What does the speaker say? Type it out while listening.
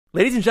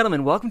Ladies and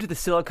gentlemen, welcome to the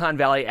Silicon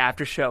Valley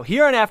After Show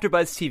here on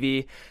AfterBuzz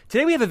TV.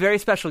 Today we have a very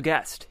special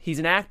guest. He's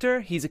an actor,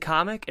 he's a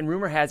comic, and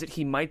rumor has it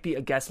he might be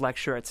a guest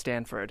lecturer at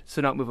Stanford,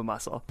 so don't move a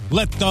muscle.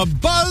 Let the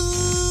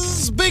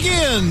buzz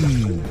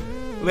begin!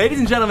 Ladies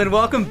and gentlemen,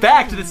 welcome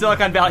back to the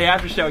Silicon Valley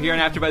After Show here on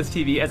AfterBuzz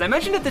TV. As I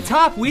mentioned at the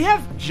top, we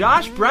have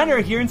Josh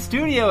Brenner here in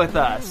studio with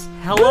us.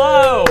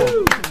 Hello!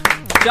 Woo!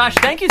 Josh,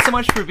 thank you so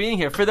much for being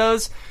here. For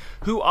those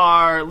who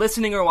are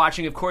listening or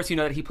watching, of course, you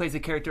know that he plays the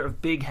character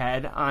of Big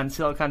Head on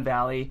Silicon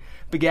Valley.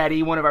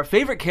 Spaghetti, one of our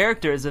favorite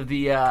characters of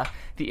the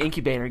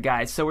Incubator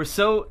guys. So we're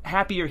so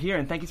happy you're here,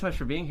 and thank you so much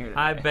for being here today.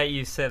 I bet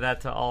you say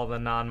that to all the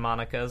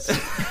non-Monicas.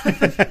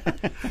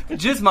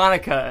 Just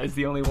Monica is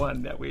the only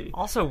one that we...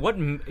 Also,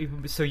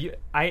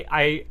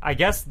 I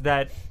guess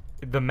that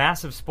the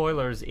massive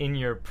spoilers in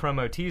your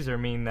promo teaser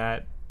mean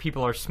that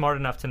people are smart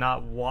enough to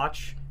not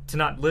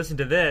listen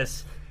to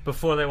this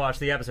before they watch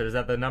the episode. Is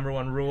that the number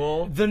one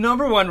rule? The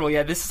number one rule,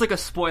 yeah. This is like a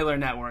spoiler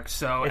network,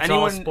 so it's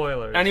all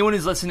spoilers. Anyone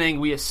who's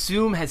listening, we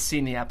assume, has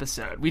seen the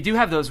episode. We do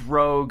have those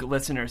rogue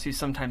listeners who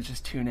sometimes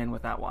just tune in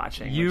without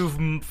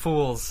watching.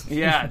 Fools.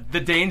 Yeah, the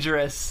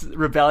dangerous,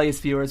 rebellious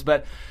viewers.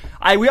 But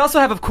we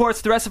also have, of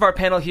course, the rest of our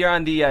panel here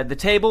on the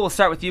table. We'll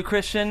start with you,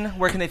 Christian.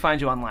 Where can they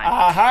find you online?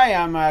 Hi,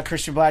 I'm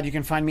Christian Blad. You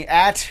can find me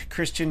at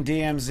Christian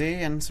DMZ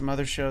and some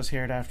other shows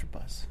here at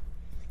AfterBuzz.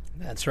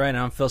 That's right.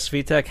 I'm Phil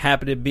Svitek.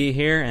 Happy to be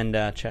here, and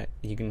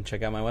you can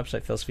check out my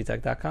website,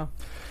 philsvitek.com.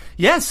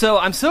 Yeah, so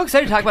I'm so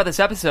excited to talk about this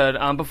episode.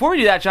 Before we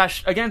do that,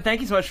 Josh, again,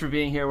 thank you so much for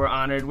being here. We're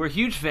honored. We're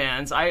huge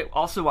fans. I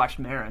also watched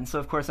Maron, so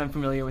of course I'm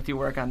familiar with your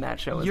work on that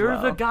show as well.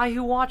 You're the guy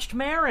who watched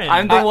Maron.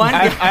 I'm the one.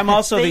 I'm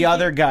also the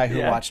other guy who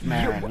watched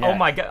Maron. Yeah. Oh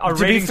my god, our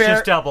ratings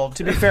just doubled.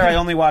 To be fair, I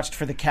only watched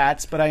for the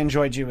cats, but I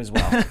enjoyed you as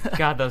well.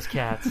 God, those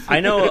cats.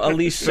 I know at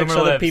least 6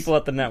 other people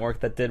at the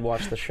network that did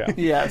watch the show.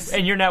 Yes.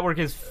 And your network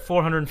is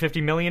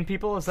 450 million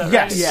people, is that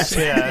right? Yes.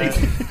 Yeah.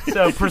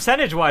 So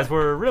percentage-wise,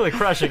 we're really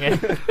crushing it.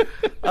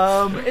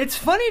 It's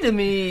funny to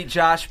me,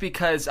 Josh,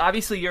 because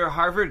obviously you're a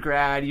Harvard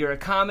grad, you're a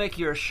comic,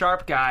 you're a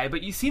sharp guy,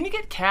 but you seem to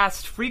get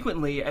cast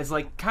frequently as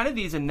like kind of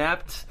these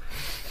inept,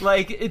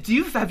 like,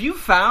 have you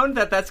found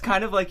that that's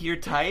kind of like your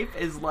type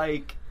is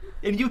like,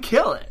 and you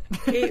kill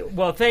it.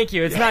 Well, thank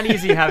you. It's not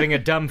easy having a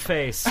dumb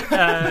face.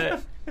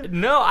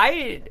 No,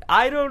 I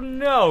don't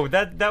know.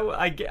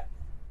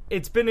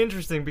 It's been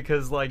interesting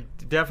because like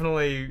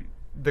definitely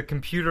the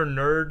computer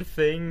nerd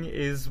thing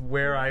is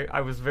where I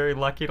was very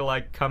lucky to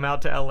like come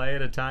out to LA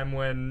at a time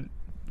when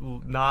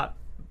not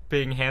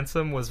being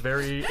handsome was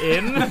very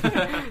in.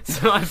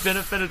 So I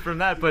benefited from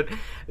that. But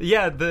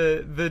yeah,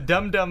 the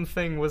dumb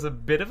thing was a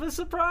bit of a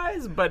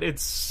surprise, but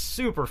it's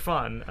super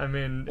fun. I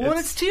mean, well,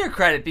 it's to your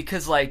credit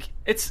because like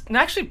it's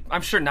actually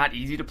I'm sure not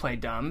easy to play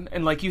dumb,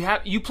 and like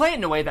you play it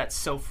in a way that's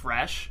so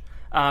fresh.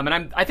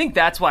 And I think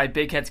that's why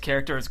Big Head's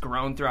character has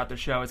grown throughout the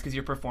show, is because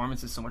your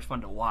performance is so much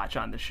fun to watch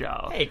on the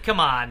show. Hey,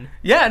 come on.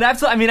 Yeah, and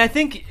absolutely. I mean, I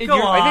think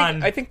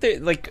I think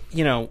that, like,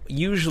 you know,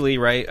 usually,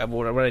 right,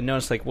 what I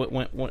noticed, like,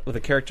 when, with a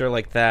character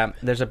like that,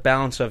 there's a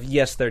balance of,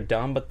 yes, they're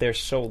dumb, but they're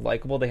so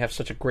likable. They have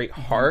such a great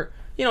heart.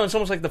 You know, it's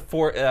almost like the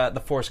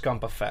Forrest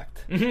Gump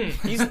effect.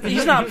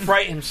 He's not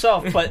bright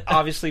himself, but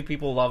obviously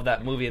people love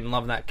that movie and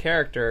love that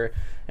character.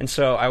 And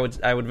so I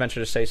would venture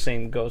to say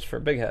same goes for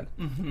Big Head.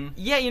 Mm-hmm.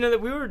 Yeah, you know that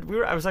we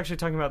were. I was actually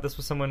talking about this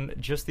with someone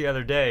just the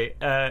other day.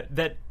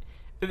 That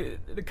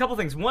a couple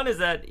things. One is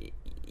that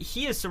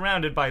he is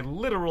surrounded by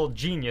literal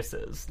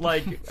geniuses.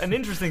 Like an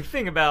interesting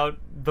thing about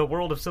the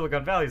world of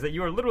Silicon Valley is that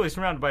you are literally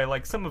surrounded by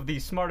like some of the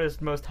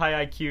smartest, most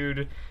high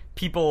IQ'd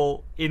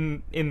people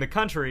in the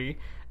country.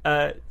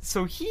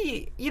 So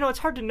he, you know, it's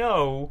hard to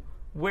know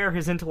where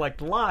his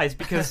intellect lies,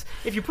 because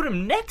if you put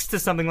him next to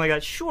something like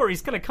that, sure,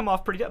 he's going to come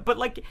off pretty... But,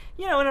 like,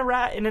 you know,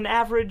 in an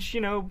average, you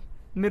know,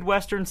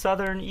 Midwestern,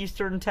 Southern,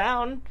 Eastern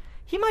town,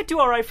 he might do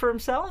all right for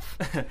himself.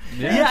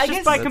 Yeah, I just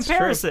guess by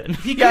comparison.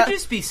 He could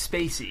just be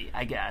spacey,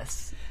 I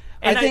guess.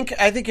 And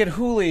I think at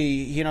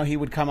Hooli, you know, he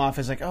would come off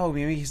as like, oh,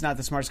 maybe he's not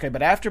the smartest guy,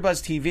 but after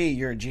Buzz TV,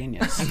 you're a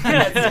genius.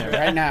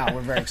 Right now,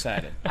 we're very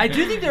excited. I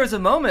do think there was a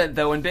moment,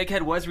 though, when Big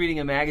Head was reading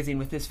a magazine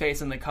with his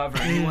face on the cover,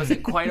 and he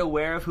wasn't quite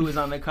aware of who was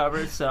on the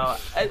cover, so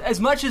as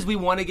much as we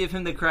want to give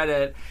him the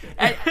credit,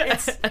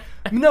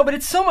 but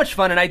it's so much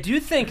fun, and I do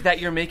think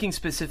that you're making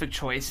specific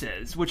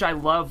choices, which I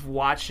love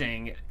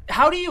watching.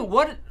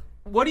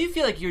 What do you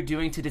feel like you're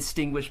doing to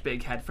distinguish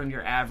Big Head from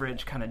your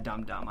average kind of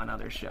dum-dum on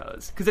other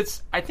shows?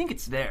 Because I think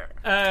it's there.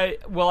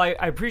 Well, I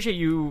appreciate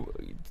you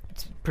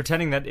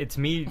pretending that it's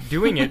me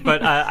doing it,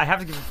 but I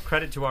have to give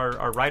credit to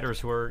our writers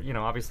who are, you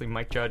know, obviously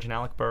Mike Judge and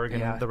Alec Berg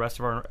and the rest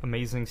of our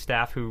amazing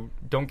staff who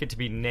don't get to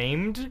be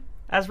named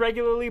as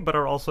regularly, but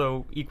are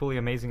also equally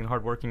amazing and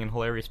hardworking and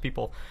hilarious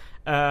people.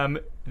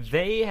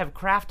 They have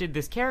crafted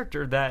this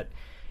character that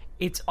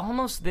it's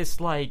almost this,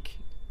 like,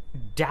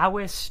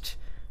 Taoist,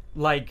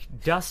 like,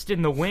 dust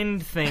in the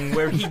wind thing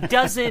where he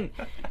doesn't...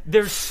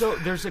 There's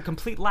a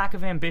complete lack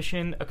of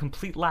ambition, a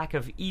complete lack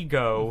of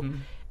ego,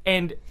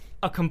 and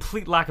a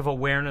complete lack of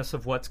awareness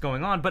of what's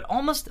going on, but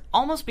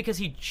almost because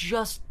he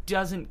just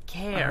doesn't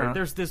care.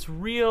 There's this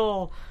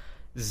real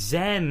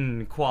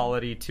zen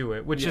quality to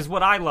it, which is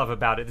what I love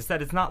about it. Is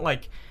that it's not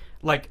like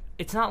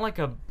it's not like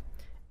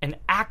an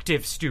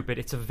active stupid.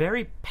 It's a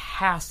very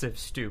passive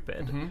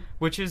stupid,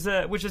 which is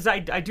I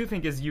do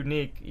think is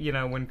unique,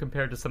 when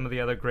compared to some of the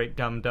other great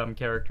dumb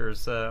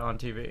characters on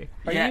TV.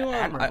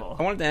 Admirable.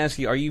 I wanted to ask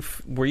you: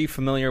 were you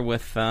familiar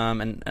with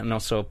and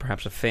also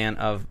perhaps a fan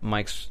of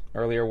Mike's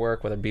earlier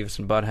work, whether Beavis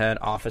and Butthead,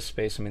 Office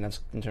Space? I mean, that's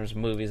in terms of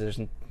movies. There's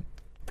a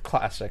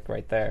classic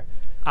right there.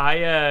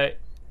 A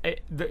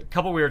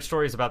couple weird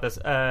stories about this.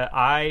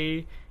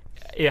 I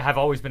have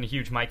always been a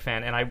huge Mike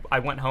fan, and I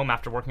went home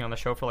after working on the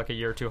show for like a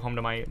year or two, home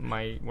to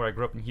my where I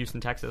grew up in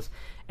Houston, Texas,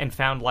 and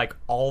found like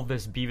all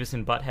this Beavis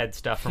and Butthead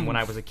stuff from when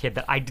I was a kid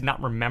that I did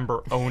not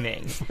remember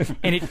owning.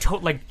 And it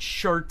like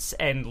shirts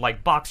and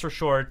like boxer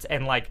shorts,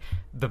 and like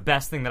the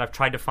best thing that I've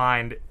tried to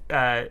find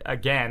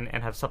again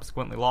and have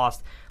subsequently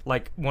lost,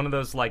 like one of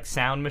those like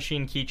sound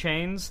machine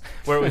keychains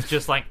where it was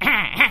just like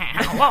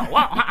whoa,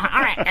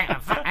 all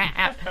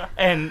right.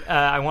 And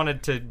I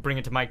wanted to bring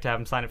it to Mike to have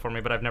him sign it for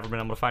me, but I've never been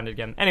able to find it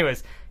again.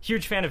 Anyways,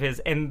 huge fan of his.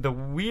 And the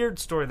weird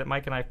story that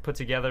Mike and I put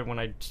together when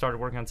I started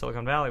working on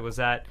Silicon Valley was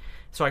that,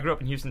 so I grew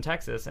up in Houston,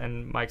 Texas,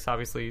 and Mike's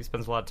obviously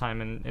spends a lot of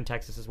time in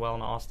Texas as well,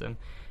 in Austin.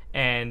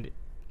 And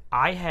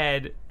I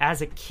had,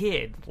 as a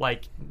kid,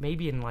 like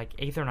maybe in like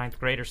 8th or 9th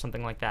grade or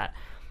something like that,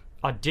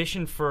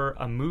 auditioned for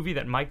a movie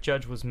that Mike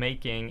Judge was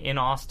making in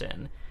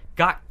Austin,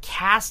 got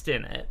cast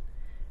in it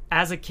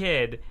as a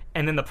kid,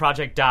 and then the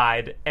project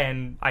died,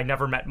 and I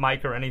never met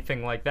Mike or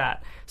anything like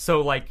that.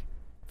 So like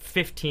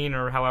 15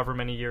 or however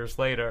many years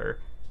later,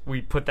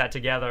 we put that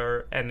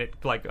together, and it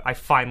like I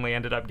finally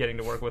ended up getting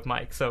to work with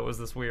Mike. So it was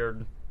this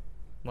weird,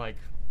 like,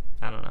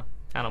 I don't know.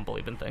 I don't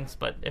believe in things,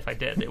 but if I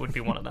did, it would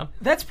be one of them.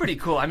 That's pretty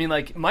cool. I mean,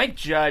 like, Mike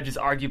Judge is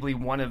arguably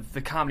one of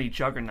the comedy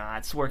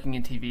juggernauts working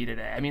in TV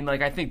today. I mean,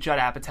 like, I think Judd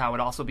Apatow would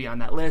also be on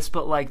that list,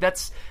 but, like,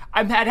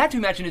 I'd have to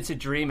imagine it's a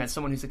dream as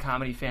someone who's a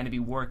comedy fan to be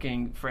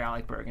working for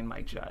Alec Berg and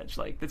Mike Judge.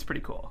 Like, that's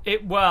pretty cool.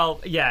 Well,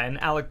 yeah, and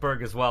Alec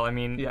Berg as well. I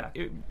mean,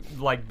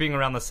 like, being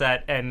around the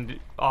set and,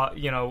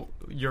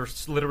 you're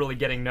literally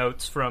getting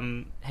notes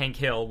from Hank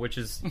Hill, which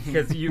is,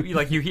 because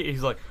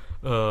he's like,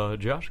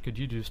 Josh, could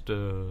you just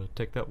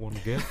take that one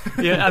again?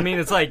 Yeah, I mean,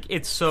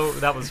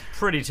 that was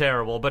pretty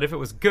terrible, but if it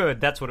was good,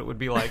 that's what it would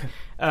be like.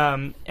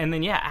 And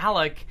then,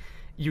 Alec,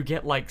 you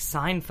get, like,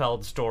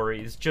 Seinfeld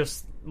stories,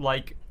 just,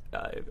 like,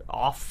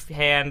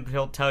 offhand,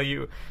 he'll tell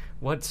you,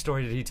 what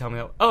story did he tell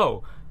me?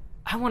 Oh,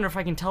 I wonder if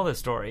I can tell this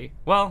story.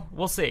 Well,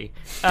 we'll see.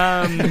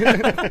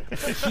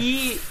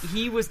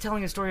 He was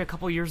telling a story a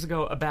couple years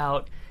ago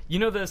about, the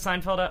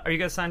Seinfeld, are you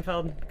guys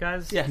Seinfeld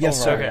guys? Yeah.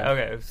 Yes, Okay, sir.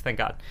 okay, thank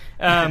God.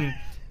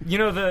 He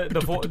knows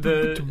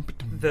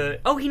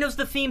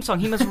the theme song.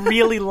 He must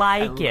really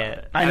like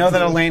it. I know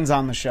that Elaine's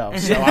on the show,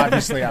 so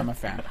obviously I'm a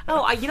fan.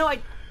 Oh,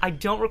 I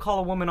don't recall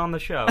a woman on the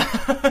show.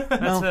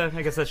 I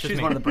guess that's just She's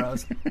me. one of the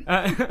bros.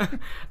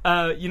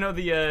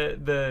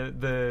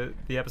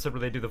 The episode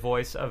where they do the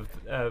voice of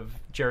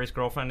Jerry's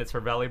girlfriend? It's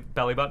her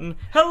belly button.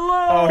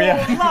 Hello,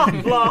 la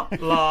la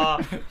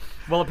la.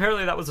 Well,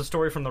 apparently that was a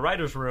story from the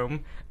writer's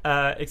room,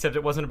 except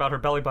it wasn't about her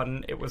belly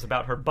button, it was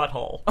about her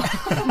butthole.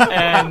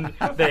 And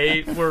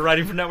they were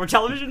writing for network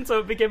television, so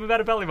it became about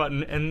a belly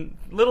button. And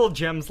little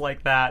gems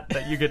like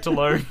that you get to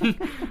learn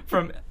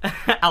from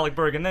Alec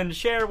Berg, and then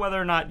share whether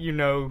or not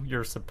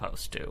you're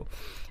supposed to.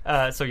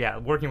 So yeah,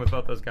 working with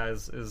both those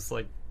guys is,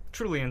 like,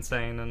 truly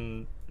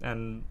insane,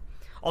 and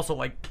also,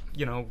 like,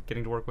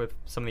 getting to work with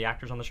some of the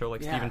actors on the show,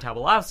 like Stephen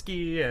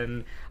Tobolowsky,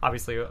 and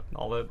obviously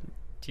all the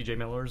TJ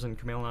Millers and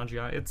Kumail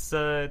Nanjiani. It's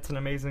an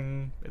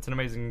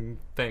amazing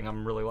thing.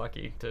 I'm really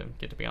lucky to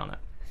get to be on it.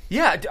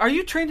 Yeah, are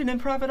you trained in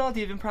improv at all? Do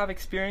you have improv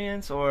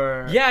experience,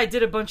 or? Yeah, I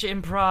did a bunch of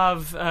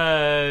improv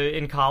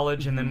in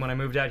college, and then when I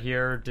moved out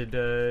here, did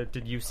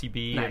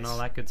UCB and all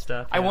that good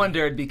stuff. I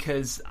wondered,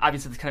 because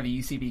obviously it's kind of a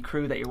UCB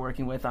crew that you're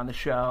working with on the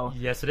show.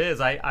 Yes, it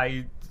is.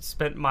 I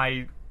spent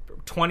my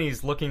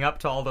 20s looking up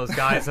to all those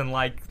guys and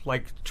like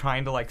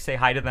trying to, like, say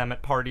hi to them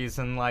at parties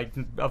and, like,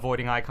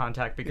 avoiding eye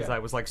contact because I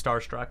was, like,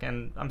 starstruck,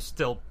 and I'm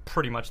still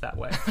pretty much that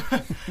way.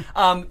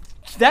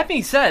 That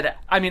being said,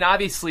 I mean,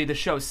 obviously the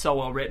show is so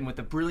well written with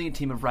a brilliant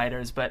team of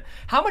writers, but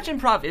how much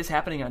improv is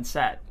happening on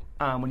set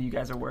when you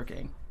guys are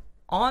working?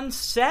 On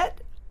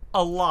set,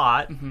 a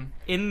lot.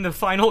 In the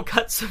final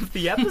cuts of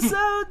the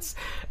episodes,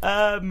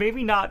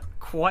 maybe not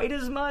quite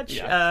as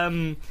much.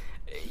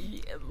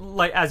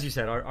 Like, as you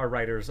said, our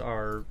writers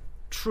are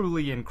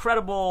truly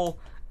incredible.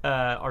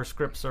 Our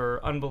scripts are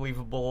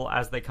unbelievable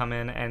as they come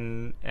in,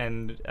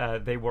 and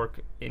they work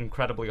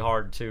incredibly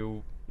hard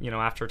to,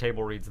 after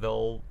table reads,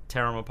 they'll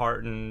tear them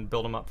apart and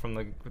build them up from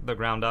the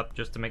ground up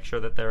just to make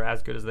sure that they're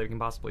as good as they can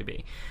possibly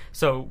be.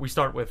 So we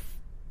start with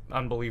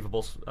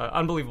unbelievable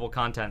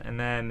content, and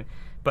then,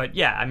 but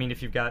yeah, I mean,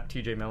 if you've got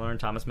TJ Miller and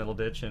Thomas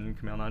Middleditch and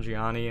Kumail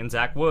Nanjiani and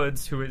Zach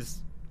Woods, who is,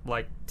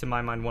 like, to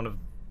my mind, one of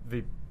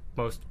the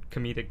most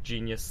comedic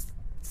geniuses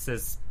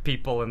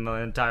people in the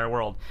entire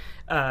world.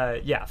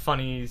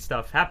 Funny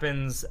stuff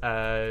happens.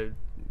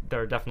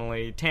 there are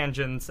definitely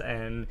tangents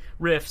and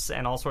riffs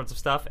and all sorts of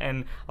stuff,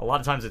 and a lot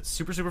of times it's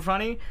super, super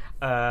funny.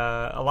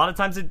 A lot of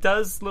times it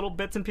does little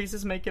bits and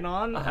pieces make it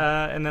on,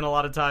 and then a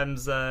lot of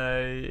times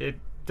it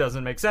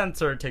doesn't make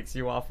sense, or it takes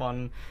you off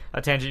on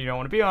a tangent you don't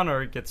want to be on,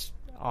 or it gets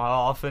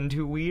often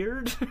too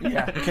weird.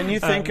 Yeah. Can you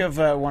think of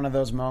one of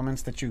those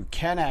moments that you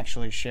can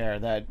actually share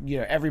that, you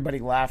know, everybody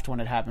laughed when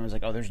it happened? It was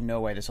like, oh, there's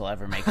no way this will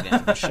ever make it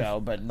into the show,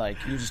 but like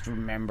you just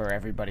remember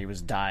everybody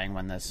was dying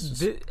when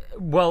this.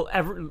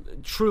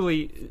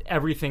 Truly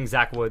everything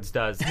Zach Woods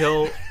does.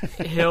 He'll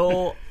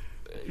do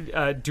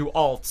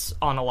alts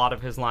on a lot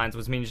of his lines,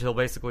 which means he'll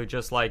basically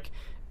just like,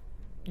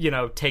 you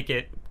know, take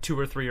it 2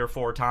 or 3 or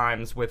 4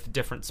 times with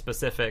different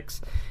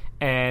specifics.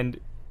 And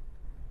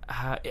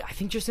I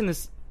think just in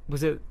this,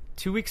 was it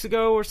 2 weeks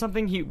ago or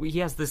something, he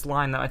has this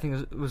line that I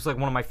think was like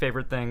one of my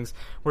favorite things,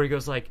 where he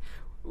goes like,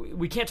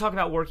 we can't talk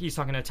about work. He's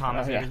talking to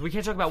Thomas. Oh, yeah. We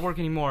can't talk about work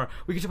anymore.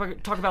 We can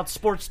talk about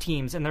sports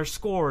teams and their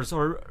scores,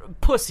 or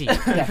pussy.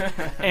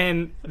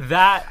 And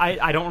that,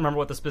 I don't remember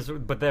what the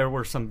specific, but there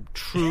were some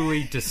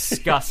truly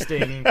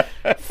disgusting,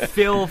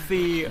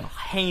 filthy,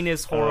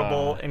 heinous,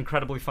 horrible,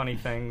 incredibly funny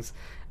things.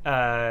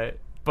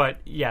 But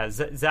yeah,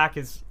 Zach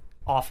is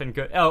often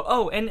good.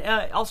 And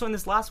also in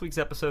this last week's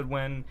episode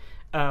when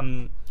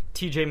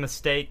TJ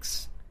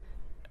mistakes,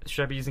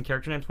 should I be using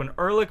character names? When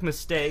Ehrlich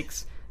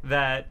mistakes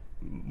that,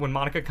 when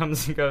Monica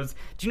comes and goes,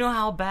 do you know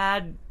how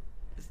bad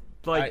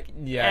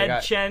Ed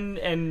Chen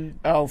and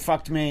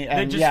fucked me,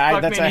 and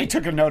I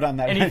took a note on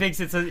that, and he thinks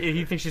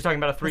she's talking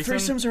about a threesome.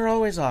 Threesomes are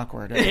always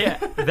awkward. Yeah,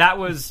 that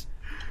was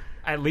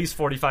at least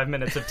 45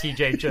 minutes of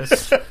TJ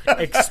just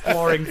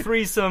exploring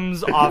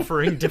threesomes,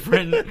 offering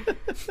different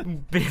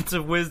bits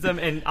of wisdom,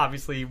 and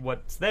obviously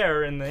what's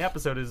there in the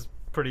episode is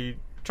pretty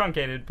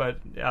truncated, but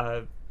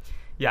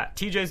yeah,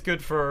 TJ's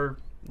good for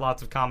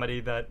lots of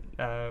comedy that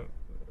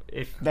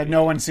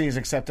no one sees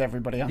except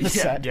everybody on the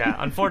set. Yeah,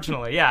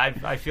 unfortunately. Yeah,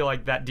 I feel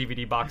like that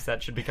DVD box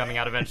set should be coming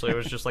out eventually. It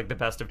was just like the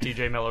best of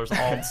TJ Miller's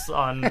alts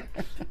on.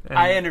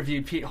 I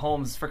interviewed Pete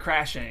Holmes for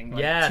Crashing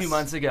 2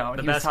 months ago. And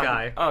the he best was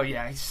guy. Oh,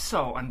 yeah, he's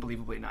so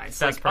unbelievably nice.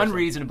 Best person.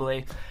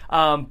 Unreasonably.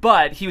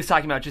 But he was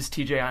talking about just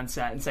TJ on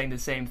set and saying the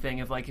same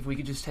thing of like, if we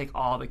could just take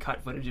all the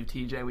cut footage of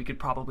TJ, we could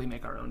probably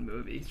make our own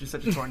movie. He's just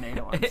such a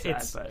tornado on set.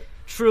 It's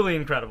truly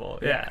incredible.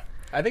 Yeah.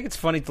 I think it's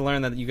funny to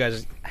learn that you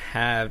guys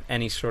have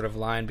any sort of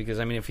line, because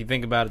I mean, if you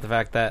think about it, the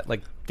fact that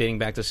like dating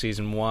back to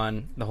season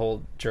 1, the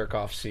whole jerk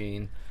off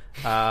scene,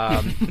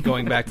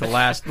 going back to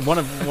one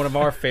of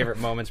our favorite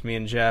moments, me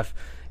and Jeff,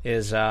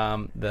 is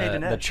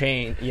the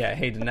chain. Yeah,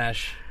 hey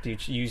Dinesh, do you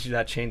use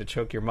that chain to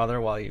choke your mother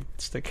while you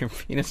stick your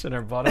penis in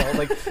her butthole?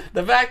 Like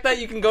the fact that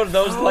you can go to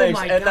those lengths,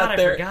 my and God, that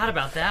I forgot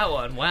about that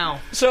one. Wow.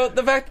 So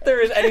the fact that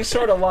there is any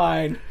sort of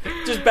line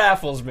just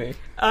baffles me.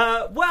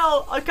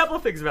 Well, a couple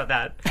of things about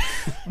that.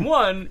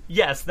 One,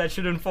 yes, that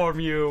should inform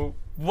you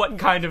what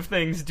kind of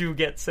things do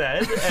get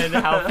said and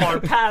how far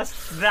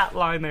past that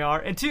line they are.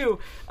 And two,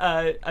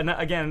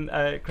 again,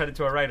 credit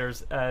to our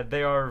writers,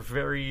 they are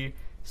very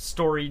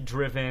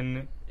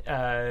story-driven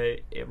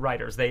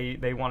writers.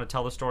 They want to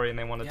tell the story, and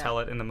they want to tell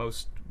it in the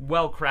most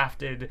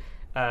well-crafted,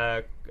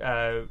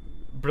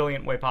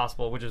 brilliant way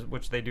possible,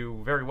 which they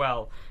do very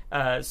well.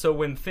 So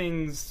when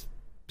things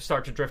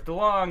start to drift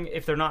along,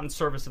 if they're not in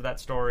service of that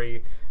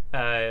story,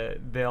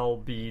 they'll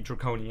be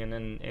draconian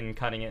in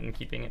cutting it and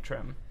keeping it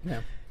trim.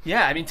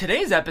 Yeah, I mean,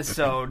 today's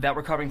episode that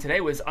we're covering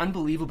today was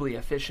unbelievably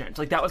efficient.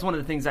 Like, that was one of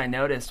the things I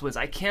noticed was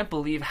I can't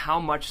believe how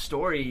much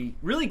story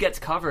really gets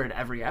covered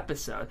every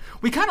episode.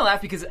 We kind of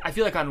laugh because I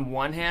feel like on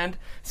one hand,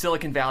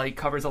 Silicon Valley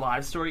covers a lot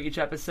of story each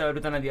episode,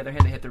 but then on the other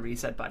hand, they hit the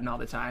reset button all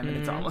the time, and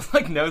it's almost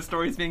like no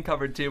story's being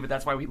covered too, but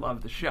that's why we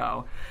love the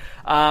show.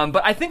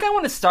 But I think I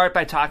want to start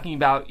by talking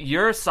about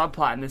your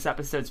subplot in this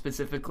episode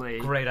specifically.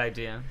 Great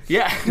idea.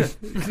 Yeah.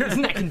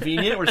 Isn't that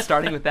convenient? We're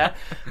starting with that.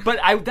 But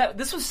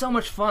this was so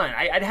much fun.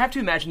 I'd have to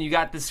imagine you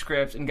got the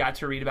script and got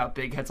to read about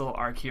Big Head's little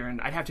arc here,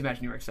 and I'd have to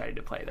imagine you were excited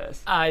to play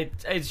this.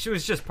 It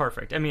was just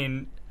perfect. I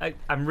mean,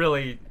 I'm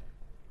really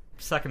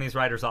sucking these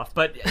writers off.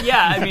 But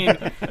yeah, I mean,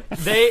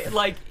 they,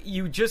 like,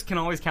 you just can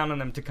always count on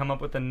them to come up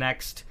with the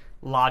next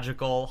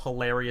logical,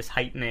 hilarious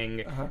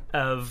heightening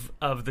of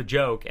the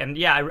joke. And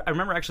yeah, I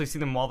remember actually seeing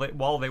them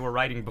while they were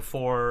writing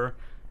before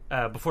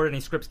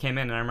any scripts came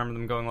in, and I remember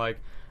them going like,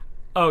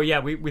 oh yeah,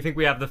 we think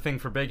we have the thing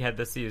for Big Head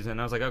this season.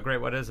 And I was like, oh great,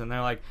 what is it? And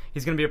they're like,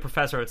 he's going to be a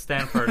professor at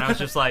Stanford. And I was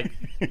just like,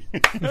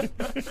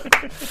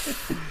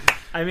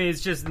 I mean,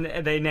 it's just,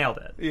 they nailed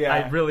it. Yeah.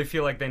 I really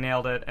feel like they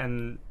nailed it.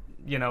 And,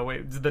 you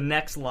know, the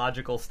next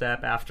logical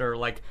step after,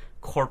 like,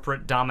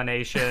 corporate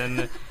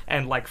domination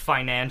and, like,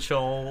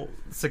 financial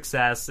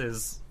success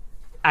is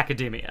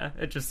academia.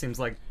 It just seems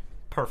like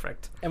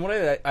perfect. And what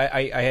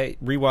I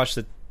rewatched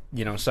it,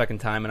 you know, second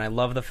time, and I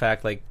love the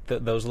fact, like,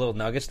 those little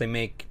nuggets, they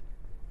make,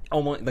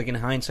 almost, like, in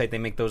hindsight, they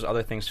make those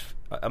other things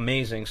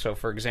amazing. So,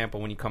 for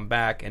example, when you come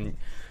back and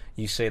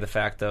you say the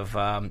fact of,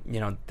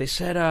 they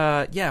said,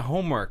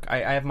 homework.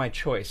 I have my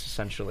choice,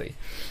 essentially.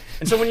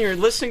 And so when you're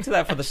listening to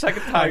that for the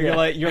second time, you're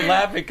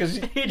laughing because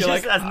He you're just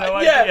like, has no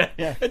idea.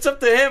 Yeah. It's up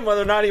to him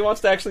whether or not he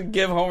wants to actually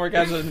give homework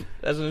as an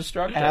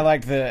instructor. And I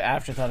like the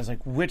afterthought is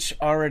like, which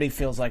already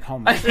feels like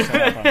homework.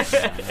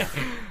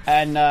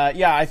 And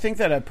I think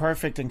that a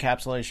perfect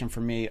encapsulation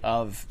for me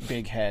of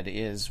Big Head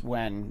is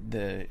when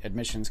the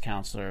admissions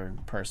counselor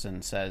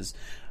person says,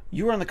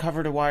 "You were on the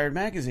cover to Wired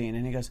magazine,"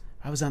 and he goes,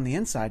 "I was on the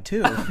inside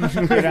too."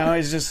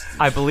 It's just.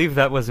 I believe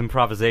that was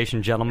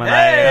improvisation, gentlemen.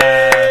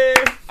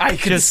 I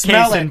could just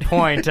smell case it. in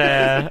point.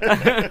 Well,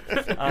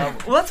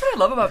 that's what I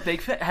love about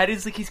Big Head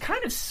is like he's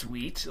kind of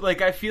sweet.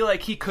 Like I feel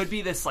like he could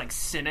be this like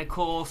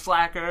cynical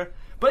slacker,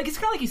 but like it's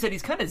kind of like you said,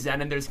 he's kind of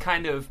zen, and there's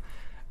kind of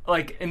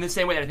like in the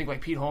same way that I think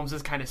like Pete Holmes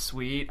is kind of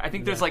sweet. I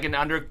think there's like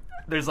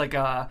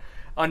a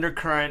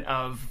undercurrent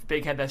of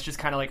Big Head that's just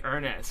kind of like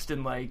earnest,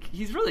 and like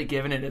he's really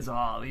giving it his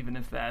all, even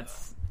if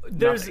that's.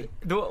 It's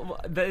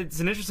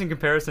an interesting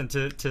comparison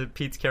to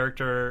Pete's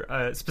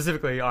character,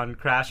 specifically on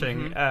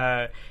Crashing.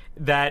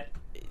 That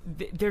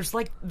there's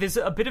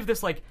a bit of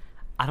this like,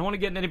 I don't want to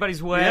get in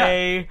anybody's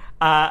way.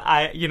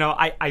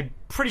 I'm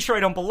pretty sure I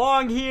don't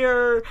belong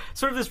here.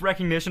 Sort of this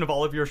recognition of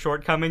all of your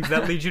shortcomings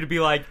that leads you to be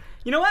like,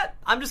 you know what?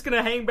 I'm just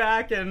gonna hang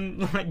back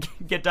and like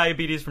get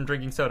diabetes from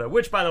drinking soda.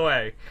 Which, by the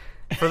way,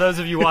 for those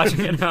of you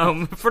watching at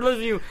home, for those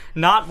of you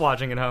not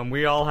watching at home,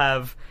 we all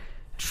have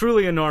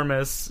truly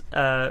enormous,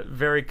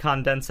 very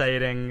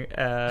condensating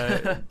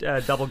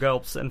double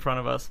gulps in front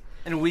of us.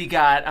 And we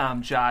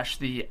got, Josh,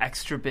 the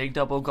extra big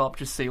double gulp,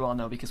 just so you all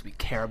know, because we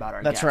care about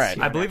our That's guests. right.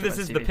 here I on believe this AfterBuzz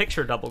is TV. the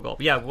picture double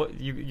gulp. Yeah,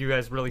 you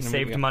guys really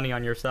saved money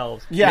on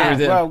yourselves. Yeah, we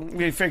did. well,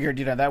 we figured,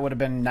 that would have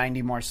been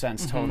 90 more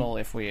cents total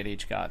if we had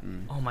each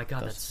gotten. Oh my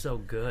god, that's so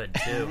good,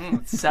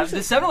 too. The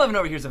 7-Eleven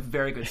over here is a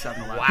very good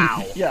 7-Eleven.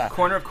 Wow. Yeah,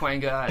 Corner of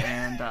Cuenca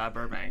and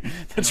Burbank.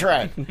 that's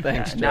right.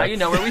 Thanks, Now Jeff. you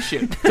know where we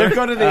shoot. Don't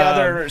go to the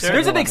other.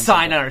 There's a big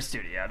sign in our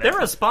studio.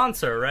 They're a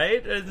sponsor,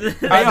 right?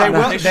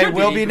 They should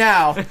will be. be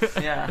now.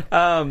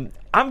 Yeah.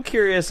 I'm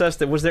curious as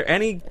to, was there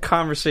any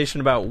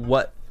conversation about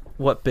what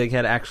Big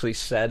Head actually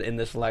said in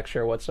this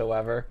lecture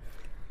whatsoever?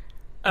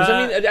 'Cause,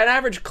 I mean, an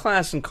average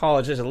class in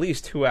college is at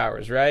least 2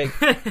 hours, right?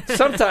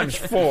 Sometimes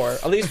 4,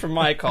 at least from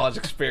my college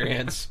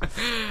experience.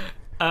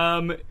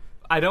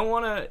 I don't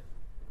want to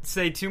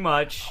say too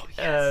much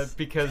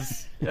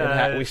because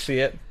We see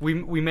it.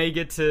 we may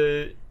get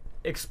to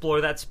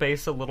explore that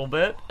space a little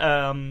bit,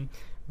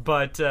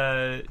 but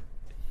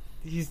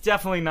he's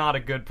definitely not a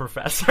good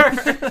professor.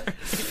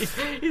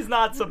 He's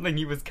not something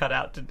he was cut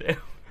out to do.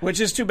 Which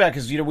is too bad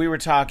because we were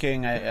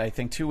talking I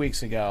think 2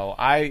 weeks ago.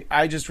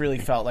 I just really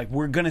felt like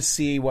we're gonna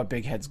see what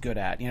Big Head's good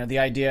at. The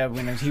idea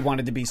when he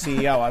wanted to be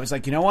CEO, I was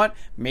like, you know what?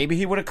 Maybe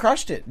he would have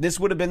crushed it.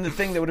 This would have been the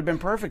thing that would have been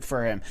perfect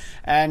for him.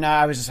 And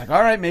I was just like,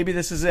 all right, maybe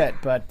this is it.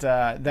 But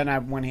then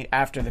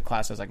after the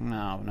class, I was like,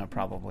 no,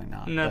 probably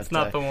not. That's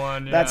not the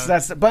one. Yeah.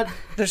 That's. But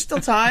there's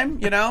still time.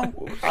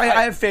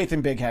 I have faith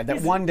in Big Head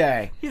that one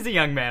day. He's a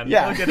young man.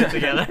 Yeah. He'll get it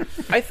together.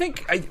 I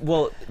think,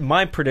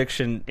 my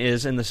prediction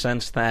is in the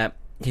sense that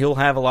he'll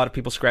have a lot of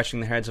people scratching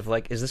their heads of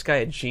like, is this guy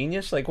a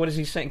genius? Like, what is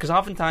he saying? Because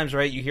oftentimes,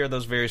 right, you hear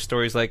those various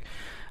stories like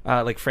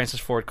Francis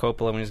Ford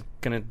Coppola when he's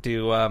going to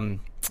do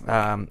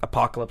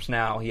Apocalypse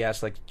Now, he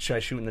asked, like, should I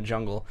shoot in the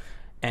jungle?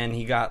 And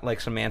he got, like,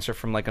 some answer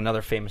from, like,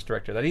 another famous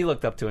director that he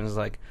looked up to and was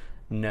like,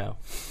 no.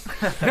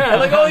 And,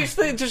 like, all these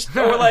things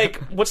or like,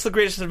 what's the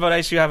greatest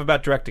advice you have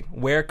about directing?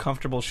 Wear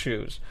comfortable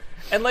shoes.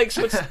 And, like,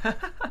 so it's,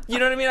 you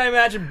know what I mean? I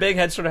imagine Big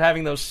Head sort of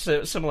having those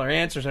similar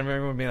answers and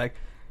everyone being like,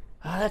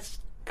 that's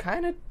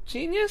kind of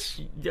genius.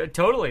 Yeah,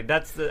 totally.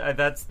 That's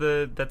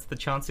the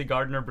Chauncey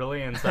Gardner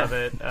brilliance of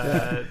it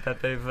that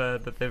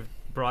they've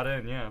brought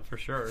in. Yeah, for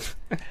sure.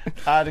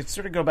 To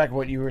sort of go back to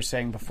what you were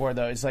saying before,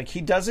 though, is like he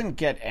doesn't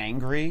get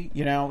angry.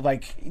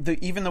 Like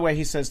even the way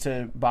he says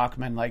to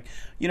Bachman, like,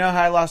 how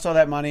I lost all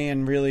that money,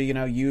 and really,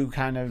 you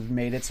kind of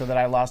made it so that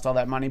I lost all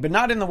that money, but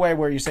not in the way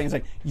where you're saying it's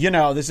like,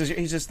 this is.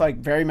 He's just like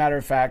very matter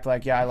of fact,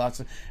 like, yeah, I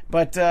lost it,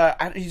 but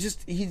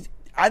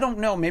I don't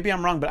know. Maybe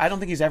I'm wrong, but I don't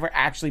think he's ever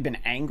actually been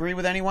angry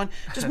with anyone.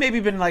 Just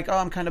maybe been like, "Oh,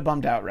 I'm kind of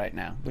bummed out right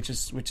now," which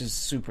is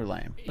super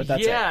lame. But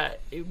that's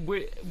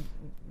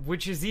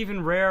which is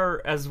even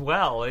rare as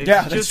well. It's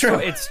that's true.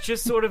 It's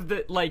just sort of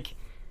the like,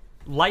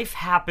 life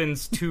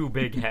happens to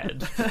Big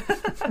Head.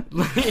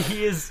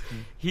 he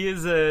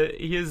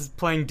is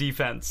playing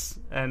defense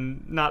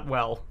and not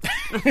well.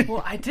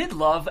 Well, I did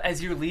love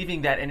as you're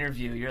leaving that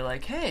interview, you're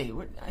like, hey,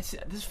 I see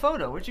this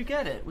photo. Where'd you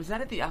get it? Was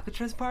that at the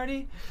Alcatraz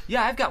party?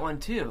 Yeah, I've got one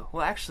too.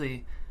 Well,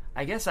 actually,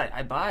 I guess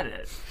I bought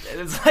it.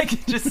 It's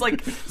like, just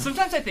like,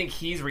 sometimes I think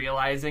he's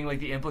realizing like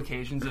the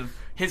implications of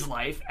his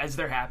life as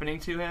they're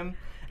happening to him.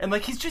 And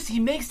like, he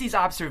makes these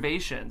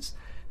observations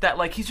that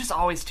like he's just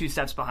always 2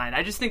 steps behind.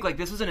 I just think like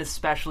this was an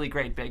especially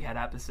great Big Head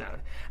episode.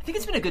 I think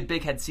it's been a good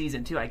Big Head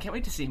season too. I can't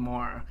wait to see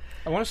more.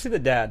 I want to see the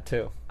dad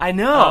too. I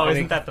know. Oh,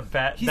 isn't that the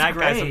best? That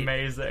great. Guy's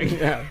amazing.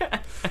 Yeah.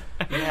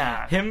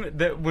 Yeah.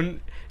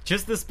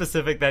 Just the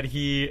specific that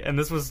and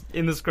this was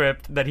in the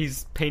script, that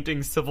he's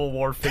painting Civil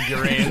War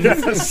figurines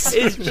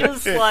is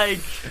just like,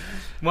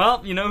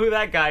 well, you know who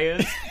that guy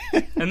is.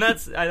 And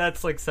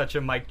that's like such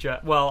a Mike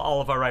well, all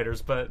of our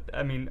writers, but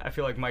I mean, I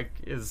feel like Mike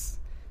is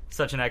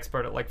such an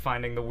expert at like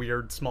finding the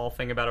weird small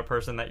thing about a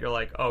person that you're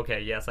like,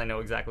 okay, yes, I know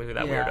exactly who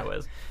that weirdo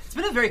is. It's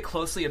been a very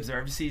closely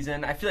observed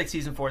season. I feel like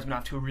season 4 has been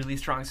off to a really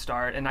strong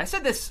start, and I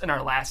said this in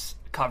our last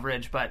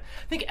coverage, but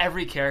I think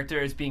every character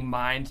is being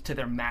mined to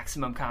their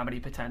maximum comedy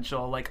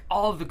potential. Like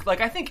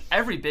I think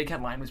every Big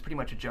Head line was pretty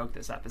much a joke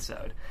this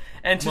episode.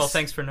 And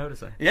thanks for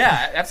noticing.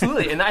 Yeah,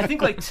 absolutely. And I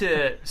think like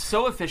to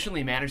so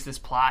efficiently manage this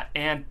plot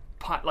and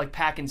like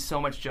pack in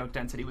so much joke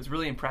density was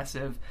really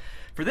impressive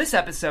for this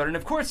episode. And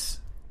of course,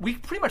 we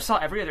pretty much saw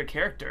every other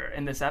character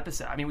in this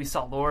episode. I mean, we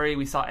saw Lori,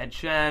 we saw Ed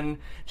Chen,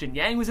 Jin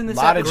Yang was in this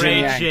episode.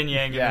 Great Jin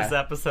Yang in this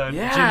episode.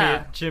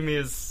 Yeah. Jimmy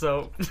is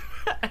so...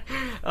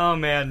 Oh,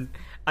 man.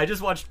 I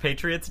just watched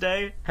Patriots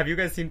Day. Have you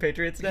guys seen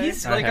Patriots Day?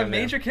 He's like a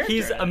major character.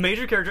 He's a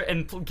major character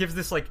and gives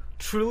this like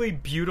truly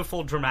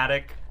beautiful,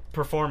 dramatic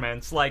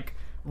performance. Like,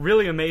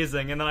 really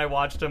amazing. And then I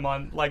watched him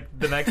on like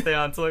the next day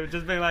on, so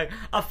just being like,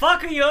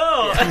 fuck you!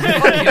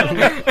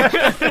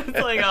 It's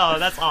like, oh,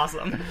 that's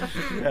awesome.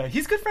 Yeah,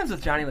 he's good friends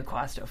with Johnny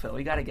LaQuasto, Phil.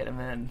 We got to get him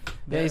in.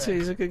 Yeah,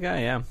 he's a good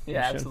guy. Yeah,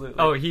 absolutely.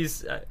 Oh,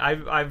 he's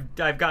I've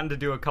gotten to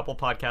do a couple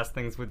podcast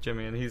things with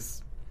Jimmy, and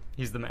he's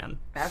the man.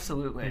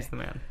 Absolutely, he's the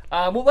man.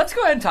 Well, let's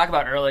go ahead and talk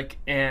about Ehrlich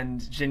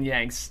and Jin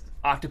Yang's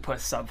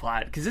octopus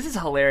subplot, because this is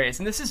hilarious,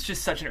 and this is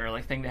just such an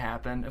Ehrlich thing to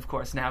happen. Of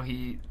course, now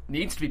he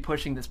needs to be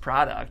pushing this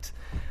product.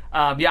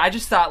 I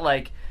just thought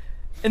like,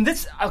 and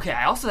this, okay,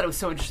 I also thought it was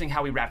so interesting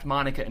how we wrapped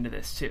Monica into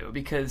this too,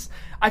 because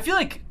I feel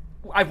like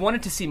I've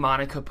wanted to see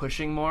Monica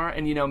pushing more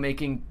and, you know,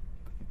 making,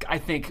 I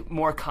think,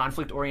 more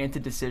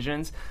conflict-oriented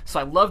decisions. So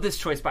I love this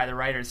choice by the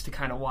writers to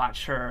kind of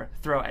watch her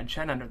throw Ed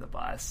Chen under the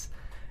bus.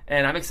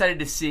 And I'm excited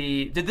to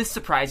see, did this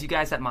surprise you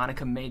guys that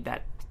Monica made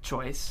that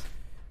choice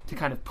to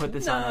kind of put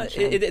this on Ed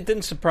Chen? It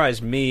didn't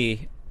surprise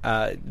me.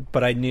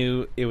 But I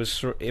knew it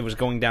was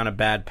going down a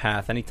bad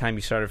path. Anytime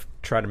you sort of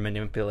try to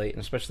manipulate,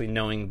 and especially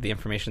knowing the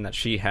information that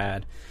she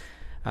had,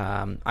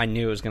 I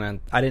knew it was gonna.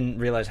 I didn't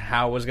realize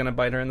how it was gonna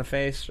bite her in the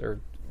face,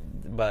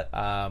 but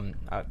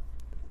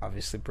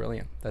obviously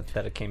brilliant that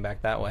it came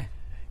back that way.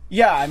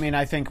 Yeah, I mean,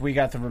 I think we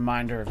got the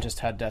reminder of just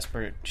how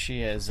desperate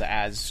she is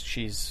as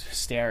she's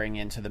staring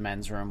into the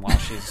men's room while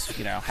she's,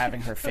 you know,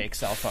 having her fake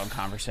cell phone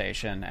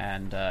conversation.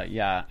 And,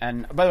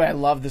 and by the way, I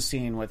love the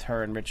scene with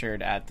her and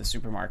Richard at the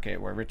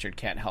supermarket where Richard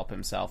can't help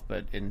himself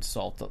but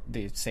insult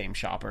the same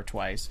shopper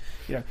twice.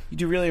 You know, you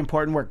do really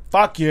important work.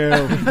 Fuck you.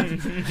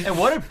 And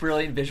what a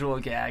brilliant visual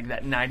gag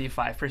that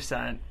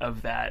 95%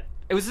 of that,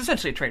 it was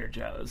essentially Trader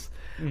Joe's,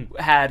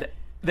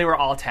 they were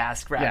all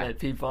TaskRabbit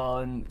people,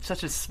 and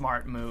such a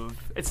smart move.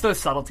 It's those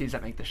subtleties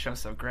that make the show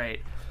so great.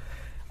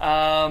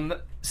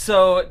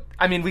 So,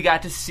 I mean, we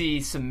got to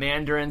see some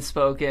Mandarin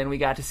spoken. We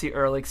got to see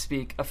Ehrlich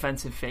speak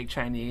offensive fake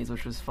Chinese,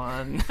 which was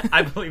fun.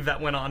 I believe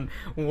that went on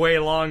way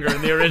longer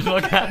in the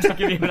original cut to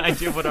give you an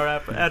idea of what our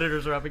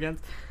editors are up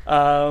against.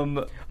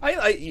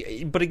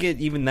 But again,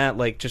 even that,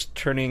 like, just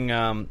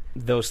turning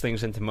those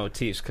things into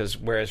motifs, because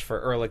whereas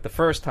for Ehrlich the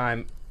first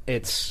time,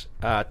 it's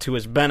to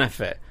his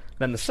benefit.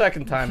 Then the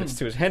second time it's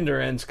to his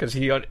hindrance because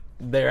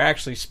they're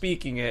actually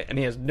speaking it and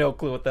he has no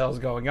clue what the hell's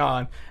going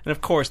on. And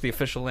of course the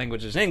official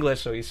language is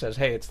English, so he says,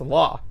 hey, it's the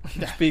law.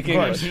 Speak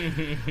English.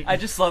 I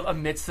just love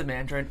amidst the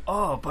Mandarin,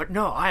 oh, but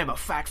no, I am a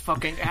fat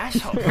fucking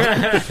asshole.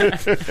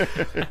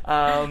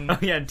 And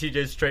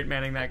TJ's straight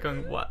manning that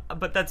going, what?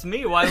 But that's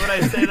me. Why would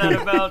I say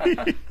that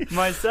about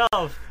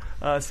myself?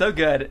 So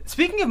good.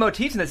 Speaking of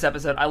motifs in this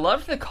episode, I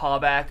loved the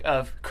callback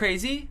of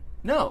crazy,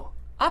 no,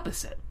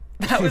 opposite.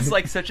 That was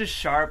like such a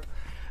sharp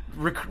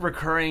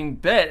recurring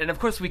bit, and of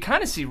course we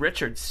kind of see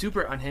Richard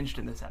super unhinged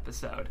in this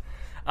episode.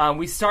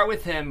 We start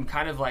with him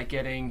kind of like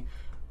getting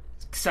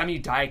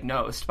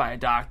semi-diagnosed by a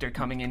doctor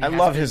coming in. I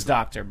love his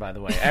doctor, by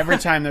the way. Every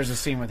time there's a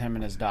scene with him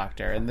and his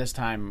doctor, and this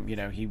time, you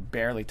know, he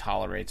barely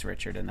tolerates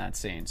Richard in that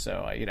scene.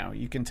 So, you know,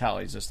 you can tell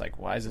he's just like,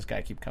 why does this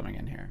guy keep coming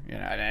in here? You know.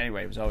 And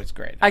anyway, it was always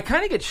great. I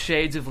kind of get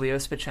shades of Leo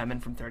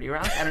Spichemin from 30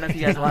 Rock. I don't know if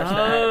you guys watched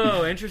that.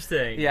 Oh,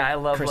 interesting. Yeah, I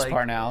love Chris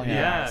Parnell.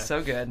 Yeah,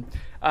 so good.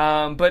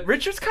 But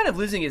Richard's kind of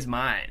losing his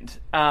mind.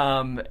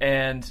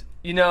 And,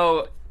 you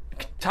know,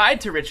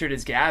 tied to Richard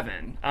is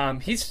Gavin.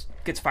 He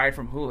gets fired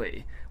from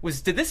Hooli.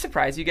 Did this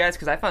surprise you guys?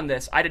 Because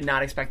I did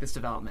not expect this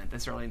development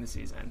this early in the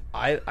season.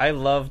 I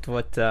loved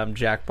what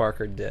Jack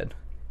Barker did.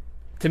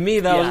 To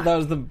me, that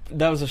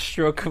was a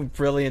stroke of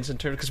brilliance in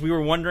terms, because we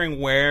were wondering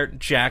where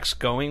Jack's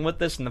going with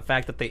this, and the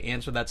fact that they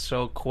answered that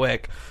so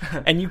quick,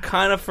 and you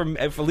kind of,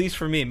 at least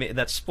for me,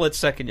 that split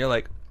second, you're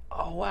like,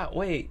 oh wow,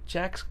 wait,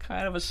 Jack's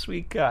kind of a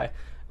sweet guy.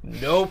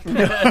 Nope.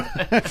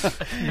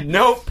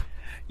 Nope.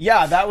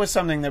 Yeah, that was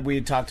something that we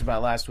had talked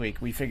about last week.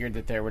 We figured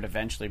that there would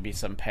eventually be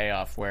some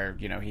payoff where,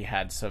 he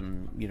had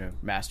some,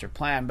 master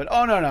plan. But,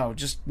 no,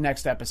 just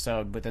next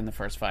episode, within the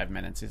first 5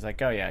 minutes, he's like,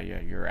 oh, yeah,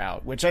 you're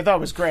out. Which I thought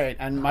was great.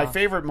 And my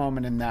favorite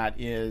moment in that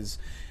is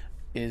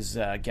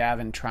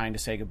Gavin trying to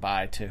say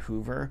goodbye to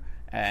Hoover.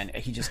 And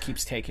he just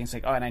keeps taking. It's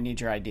like, oh, and I need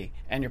your ID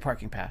and your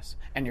parking pass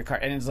and your car.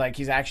 And it's like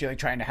he's actually like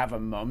trying to have a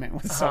moment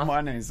with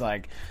someone, and he's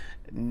like,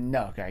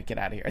 no, guy, get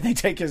out of here. And they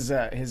take his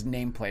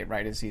nameplate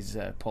right as he's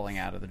pulling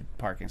out of the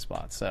parking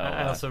spot. So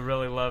I also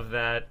really love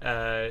that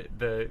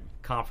the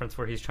conference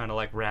where he's trying to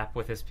like rap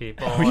with his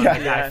people, Oh, and yeah,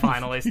 the guy yeah.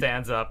 finally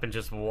stands up and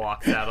just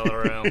walks out of the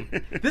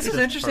room. This is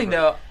interesting,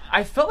 though.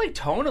 I felt like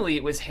tonally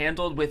it was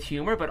handled with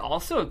humor, but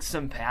also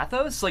some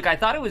pathos. Like, I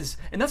thought it was,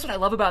 and that's what I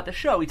love about the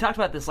show. We talked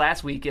about this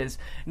last week, is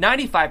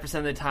 95%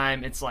 of the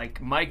time it's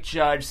like Mike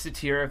Judge,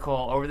 satirical,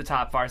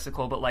 over-the-top,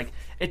 farcical, but like,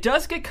 it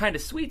does get kind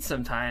of sweet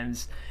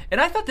sometimes. And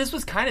I thought this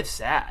was kind of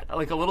sad,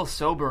 like a little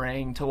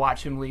sobering to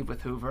watch him leave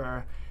with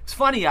Hoover. It's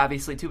funny,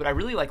 obviously, too, but I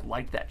really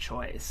liked that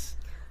choice.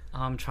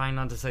 I'm trying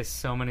not to say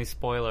so many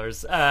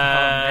spoilers.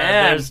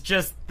 Man.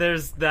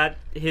 There's that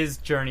his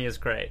journey is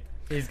great.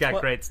 He's got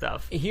great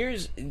stuff.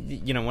 Here's,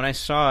 when I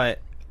saw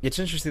it, it's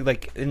interesting,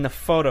 like, in the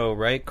photo,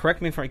 right?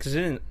 Correct me if I'm, because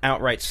it didn't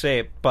outright say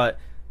it, but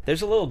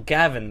there's a little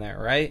Gavin there,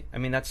 right? I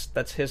mean,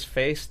 that's his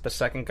face, the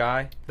second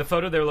guy. The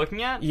photo they're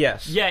looking at?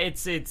 Yes. Yeah,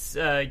 it's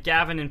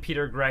Gavin and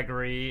Peter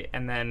Gregory,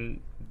 and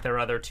then their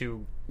other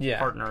two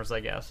partners, I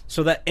guess.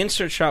 So that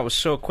insert shot was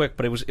so quick,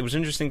 but it was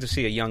interesting to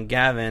see a young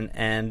Gavin,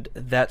 and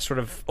that sort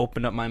of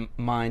opened up my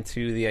mind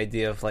to the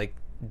idea of, like,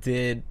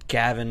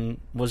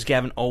 was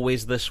Gavin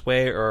always this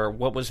way, or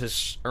what was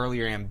his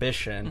earlier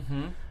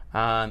ambition,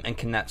 and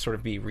can that sort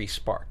of be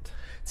re-sparked?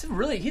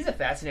 He's a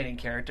fascinating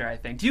character, I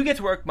think. Do you get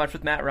to work much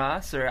with Matt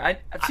Ross? Or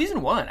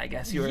season 1, I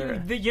guess you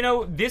were.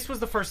 This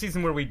was the first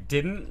season where we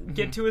didn't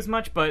get to as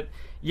much, but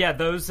yeah,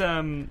 those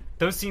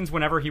scenes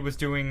whenever he was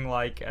doing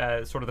like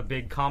sort of the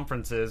big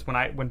conferences,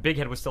 when Big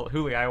Head was still at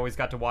Hulu, I always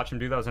got to watch him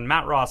do those. And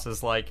Matt Ross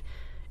is like,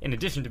 in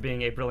addition to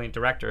being a brilliant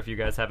director, if you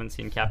guys haven't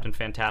seen Captain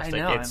Fantastic, I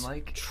know, it's I'm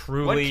like,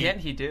 truly what can't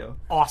he do?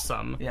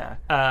 Awesome.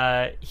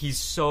 Yeah. He's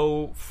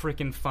so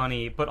freaking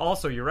funny, but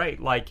also you're right,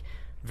 like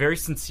very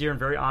sincere and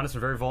very honest and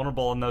very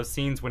vulnerable in those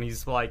scenes when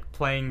he's like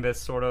playing this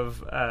sort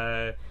of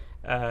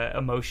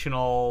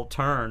emotional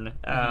turn.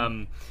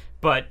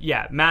 But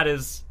yeah, Matt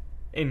is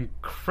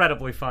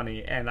incredibly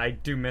funny, and I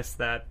do miss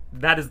that.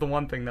 That is the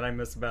one thing that I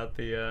miss about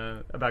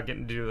about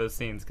getting to do those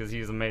scenes, because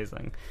he's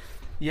amazing.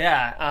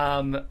 Yeah,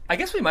 I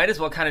guess we might as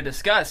well kind of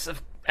discuss.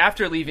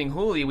 After leaving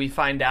Hulu, we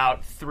find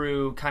out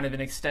through kind of an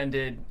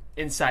extended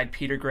inside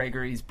Peter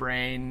Gregory's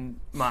brain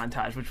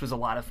montage, which was a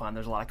lot of fun.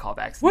 There's a lot of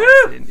callbacks.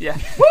 Woo! Yeah.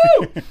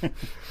 Woo!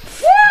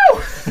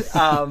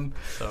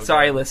 Woo!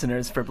 Sorry,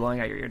 listeners, for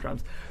blowing out your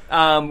eardrums.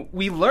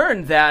 We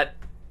learned that,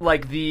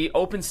 like, the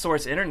open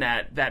source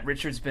internet that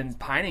Richard's been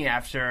pining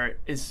after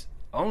is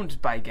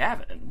owned by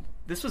Gavin.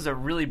 This was a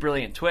really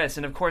brilliant twist.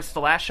 And, of course, the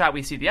last shot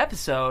we see of the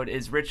episode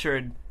is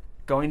Richard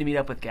going to meet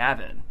up with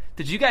Gavin.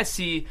 Did you guys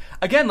see,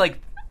 again, like,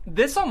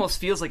 this almost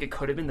feels like it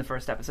could have been the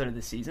first episode of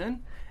the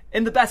season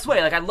in the best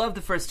way. Like, I love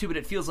the first two, but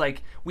it feels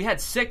like we had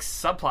 6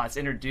 subplots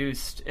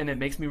introduced, and it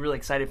makes me really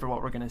excited for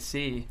what we're going to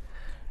see.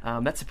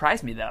 That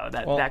surprised me, though,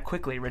 that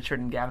quickly Richard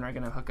and Gavin are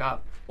going to hook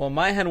up. Well,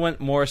 my head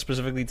went more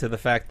specifically to the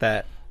fact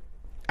that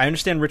I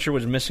understand Richard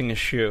was missing a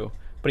shoe,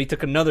 but he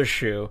took another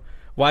shoe.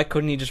 Why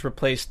couldn't he just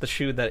replace the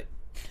shoe that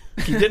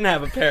he didn't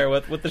have a pair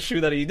with the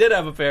shoe that he did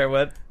have a pair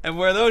with, and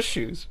wear those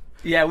shoes?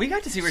 Yeah, we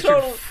got to see Richard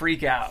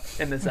freak out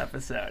in this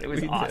episode. It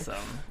was awesome.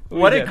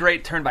 What a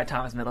great turn by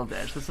Thomas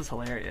Middleditch. This was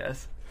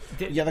hilarious.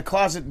 Yeah, the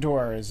closet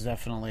door is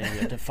definitely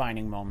a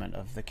defining moment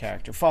of the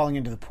character. Falling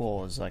into the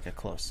pool is like a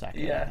close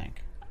second,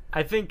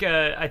 I think.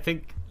 I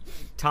think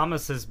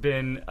Thomas has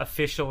been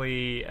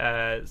officially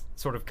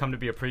sort of come to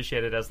be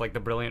appreciated as like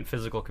the brilliant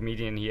physical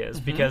comedian he is,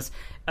 because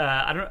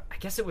I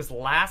guess it was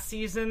last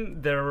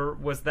season there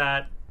was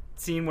that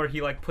scene where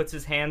he like puts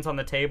his hands on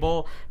the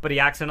table, but he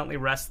accidentally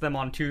rests them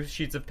on 2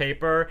 sheets of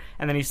paper,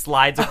 and then he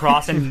slides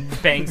across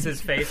and bangs his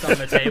face on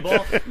the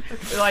table.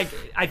 Like,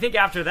 I think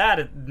after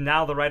that,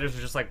 now the writers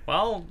are just like,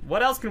 well,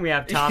 what else can we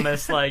have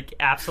Thomas like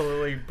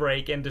absolutely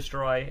break and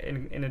destroy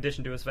in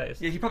addition to his face?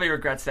 Yeah, he probably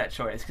regrets that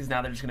choice, because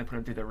now they're just going to put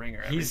him through the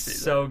ringer. He's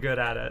so good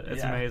at it.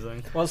 It's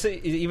amazing. Well, see,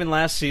 even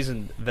last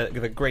season,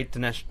 the great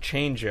Dinesh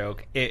chain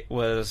joke, it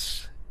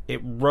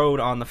rode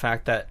on the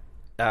fact that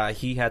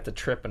he had to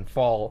trip and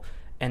fall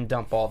and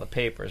dump all the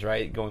papers,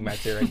 right? Going back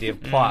to your idea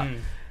of plot.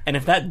 And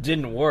if that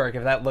didn't work,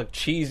 if that looked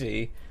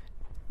cheesy,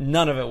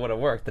 none of it would have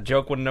worked. The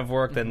joke wouldn't have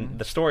worked, and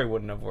the story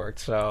wouldn't have worked.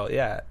 So,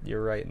 yeah,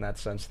 you're right in that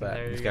sense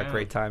that he's got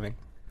great timing.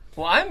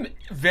 Well, I'm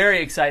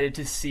very excited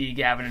to see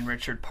Gavin and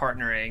Richard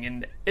partnering,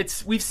 and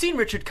we've seen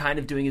Richard kind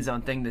of doing his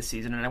own thing this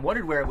season, and I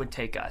wondered where it would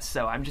take us.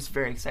 So I'm just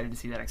very excited to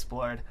see that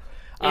explored.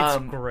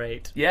 It's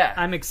great. Yeah.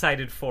 I'm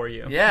excited for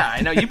you. Yeah,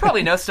 I know. You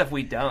probably know stuff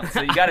we don't,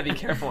 so you got to be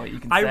careful what you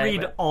can say. I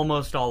read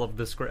almost all of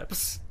the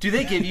scripts. Do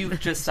they give you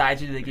just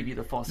sides, or do they give you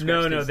the full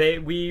script?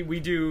 No. We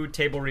do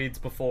table reads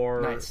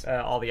before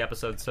all the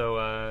episodes,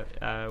 so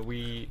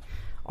we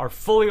are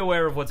fully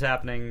aware of what's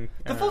happening.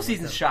 The full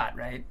season's shot,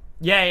 right?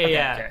 Yeah.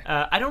 Okay.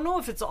 I don't know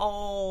if it's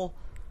all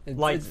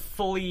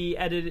fully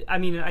edited. I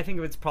mean, I think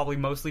it's probably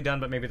mostly done,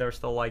 but maybe they're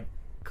still like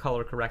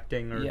color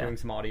correcting or doing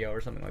some audio or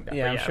something like that.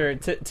 Yeah, I'm sure.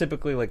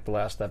 Typically, like the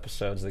last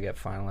episodes, they get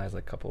finalized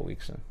like a couple of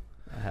weeks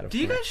ahead of. Do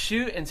you guys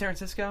shoot in San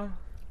Francisco?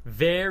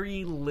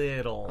 Very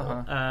little.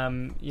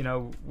 You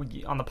know,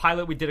 on the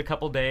pilot we did a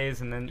couple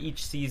days, and then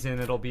each season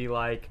it'll be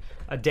like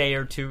a day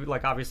or two.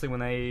 Like obviously when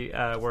they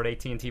were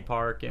at AT&T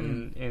Park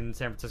in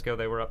San Francisco,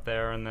 they were up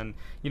there, and then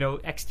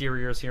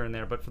exteriors here and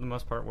there. But for the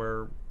most part,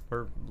 we're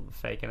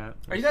faking it.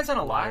 Are you guys on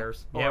a lot?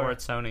 Yeah, we're at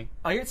Sony.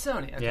 Oh, you're at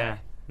Sony. Okay. Yeah.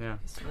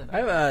 I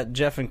have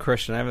Jeff and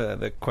Christian. I have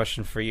the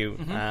question for you,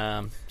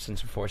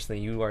 since unfortunately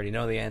you already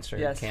know the answer.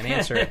 Yes. You can't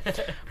answer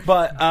it.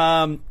 But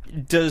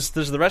does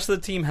the rest of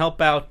the team help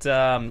out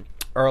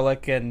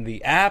Ehrlich and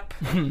the app,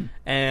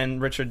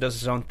 and Richard does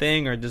his own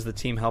thing, or does the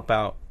team help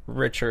out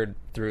Richard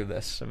through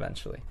this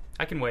eventually?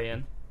 I can weigh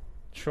in.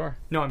 Sure.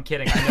 No, I'm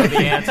kidding. I know the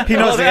answer. He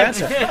knows the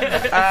answer.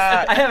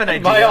 I have an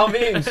idea. By all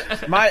means.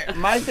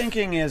 My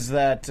thinking is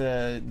that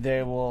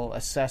they will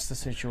assess the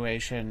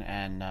situation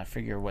and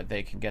figure what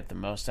they can get the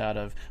most out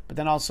of. But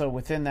then also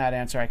within that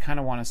answer, I kind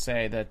of want to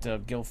say that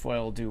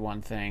Guilfoyle will do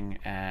one thing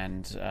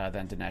and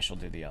then Dinesh will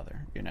do the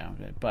other.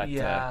 But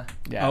yeah.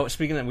 Oh,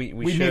 speaking of, we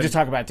need to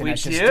talk about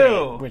Dinesh's do.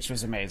 date, which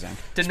was amazing.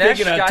 Dinesh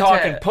Speaking of got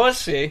talking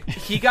pussy,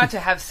 he got to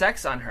have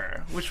sex on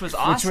her, which was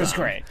awesome. Which was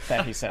great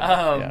that he said.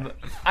 That.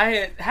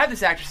 I had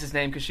this actress's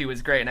name because she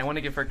was great, and I want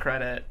to give her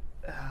credit.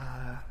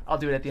 I'll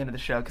do it at the end of the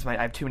show because I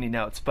have too many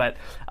notes. But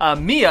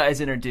Mia is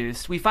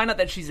introduced. We find out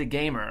that she's a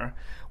gamer.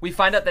 We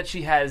find out that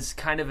she has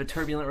kind of a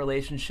turbulent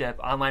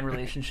online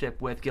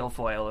relationship with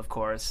Guilfoyle, of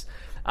course.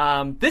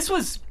 This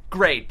was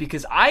great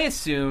because I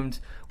assumed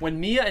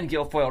when Mia and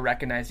Guilfoyle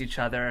recognized each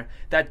other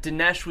that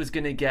Dinesh was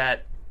going to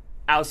get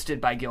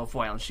ousted by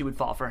Guilfoyle and she would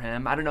fall for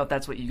him. I don't know if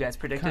that's what you guys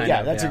predicted.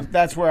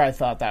 That's where I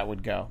thought that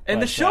would go. And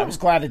but, the show, I was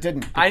glad it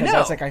didn't. I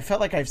know. I felt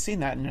like I've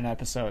seen that in an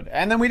episode,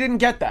 and then we didn't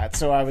get that,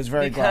 so I was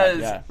very glad.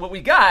 Because what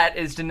we got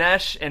is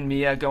Dinesh and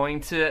Mia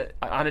going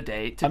on a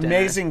date to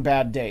amazing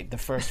dinner. Bad date. The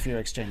first few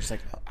exchanges,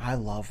 like, I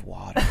love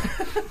water.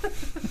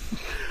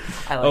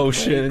 I like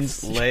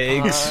oceans,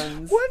 lakes.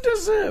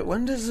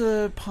 When does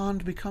a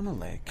pond become a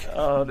lake?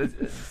 Oh,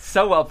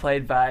 so well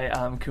played by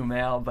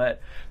Kumail.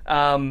 But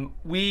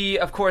we,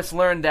 of course,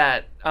 learned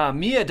that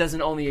Mia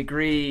doesn't only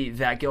agree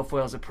that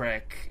Guilfoyle's a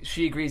prick,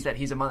 she agrees that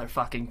he's a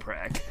motherfucking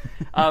prick.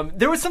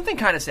 There was something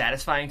kind of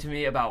satisfying to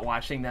me about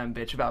watching them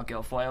bitch about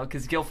Guilfoyle,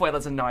 because Guilfoyle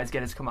doesn't always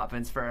get his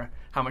comeuppance for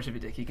how much of a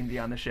dick he can be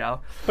on the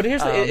show. But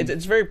here's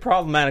it's very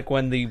problematic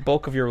when the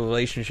bulk of your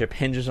relationship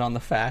hinges on the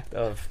fact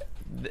of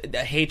the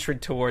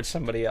hatred towards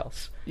somebody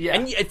else. Yeah.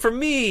 And for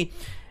me,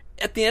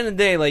 at the end of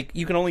the day, like,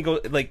 you can only go,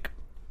 like,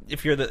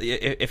 if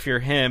you're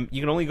him,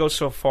 you can only go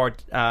so far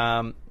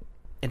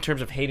in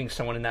terms of hating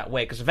someone in that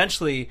way, because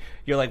eventually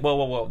you're like,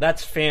 whoa,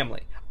 that's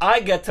family. I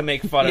get to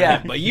make fun of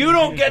him, but you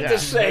don't get to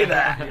say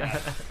that.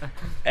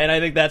 And I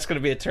think that's going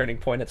to be a turning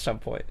point at some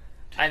point.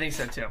 I think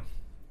so too.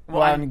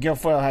 Well, and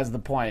Guilfoyle has the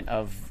point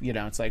of,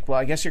 it's like, well,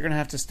 I guess you're going to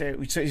have to stay.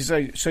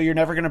 So you're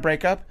never going to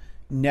break up?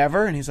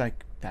 Never? And he's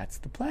like, that's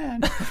the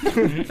plan.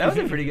 That was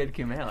a pretty good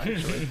Kumail,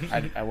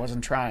 actually. I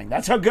wasn't trying.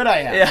 That's how good I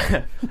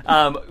am.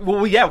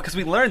 Yeah. Because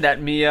we learned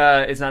that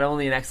Mia is not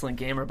only an excellent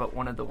gamer, but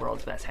one of the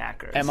world's best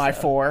hackers.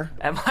 MI4.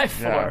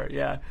 MI4,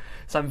 yeah.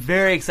 So I'm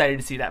very excited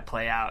to see that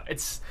play out.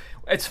 It's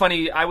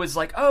funny. I was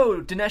like,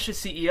 oh, Dinesh is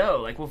CEO.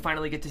 Like, we'll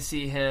finally get to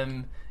see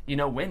him,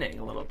 winning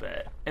a little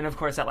bit. And, of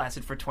course, that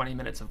lasted for 20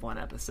 minutes of one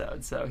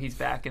episode. So he's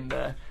back in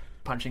the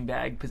punching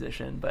bag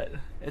position. But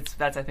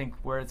that's, I think,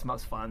 where it's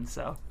most fun,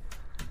 so...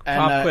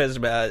 Pop quiz,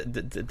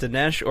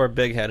 Dinesh or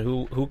Big Head,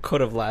 who could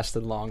have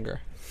lasted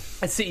longer?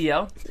 A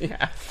CEO?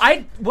 Yeah.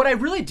 What I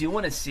really do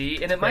want to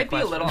see, and it might be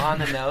a little on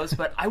the nose,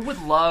 but I would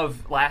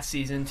love last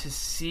season to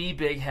see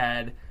Big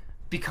Head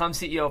become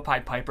CEO of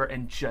Pied Piper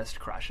and just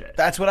crush it.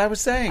 That's what I was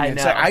saying. I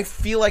know. I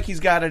feel like he's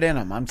got it in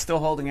him. I'm still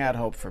holding out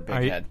hope for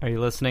Big Head. Are you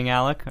listening,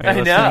 Alec? Are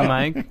you listening,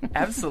 Mike?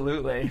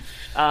 Absolutely.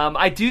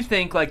 I do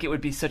think it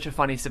would be such a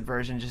funny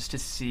subversion just to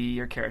see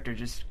your character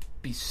just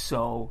be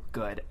so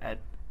good at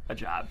a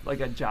job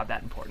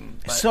that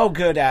important. But so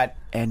good at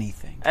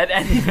anything. At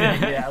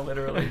anything, yeah,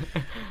 literally.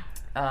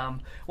 Well,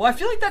 I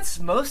feel like that's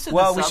most of the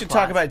Well, we should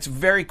talk about it's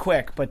very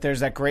quick, but there's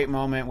that great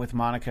moment with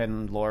Monica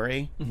and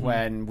Lori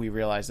when we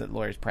realize that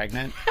Lori's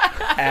pregnant.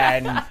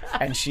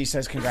 and she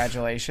says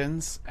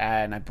congratulations,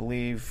 and I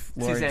believe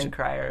Lori Suzanne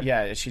Cryer.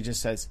 Yeah, she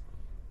just says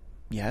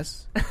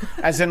yes.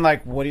 As in,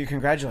 like, what are you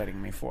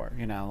congratulating me for? I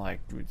don't know,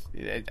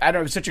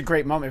 it was such a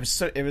great moment.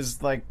 It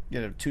was like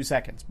 2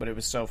 seconds, but it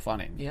was so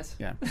funny. Yes.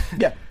 Yeah.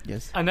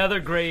 Yes.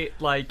 Another great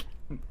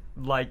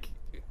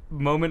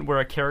moment where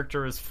a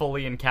character is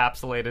fully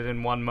encapsulated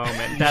in one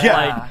moment.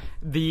 That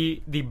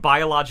the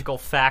biological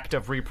fact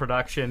of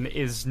reproduction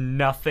is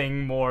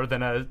nothing more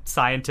than a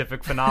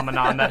scientific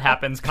phenomenon that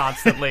happens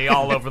constantly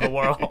all over the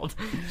world.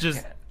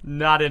 Just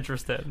Not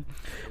interested.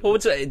 Well,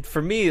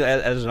 for me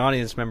as an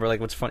audience member, like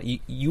what's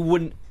funny, you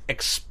wouldn't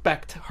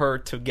expect her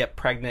to get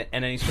pregnant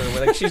in any sort of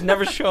way. Like she's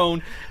never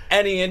shown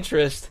any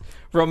interest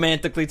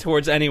romantically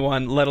towards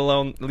anyone, let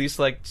alone at least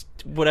like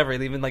whatever,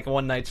 even like a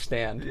one night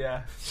stand.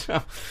 Yeah.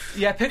 So.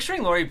 Yeah,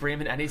 picturing Laurie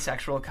Bream in any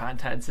sexual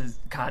context, is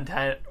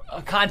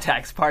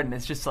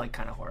just like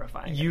kind of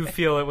horrifying. You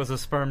feel it was a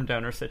sperm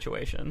donor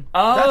situation.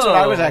 Oh, That's what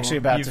I was actually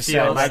about You to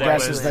feel say. My that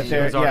guess it is that was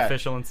there's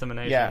artificial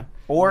insemination. Yeah.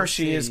 Or Let's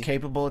she is see.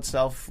 capable of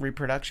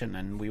self-reproduction,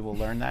 and we will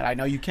learn that. I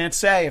know you can't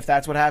say if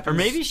that's what happens. Or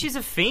maybe she's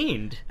a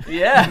fiend.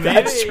 Yeah,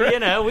 Maybe,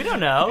 we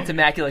don't know. it's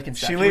immaculate she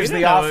conception. leaves We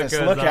the don't know what office.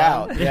 goes Look on.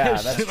 out.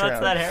 Yeah, that's She true. lets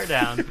that hair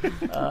down.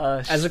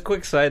 As a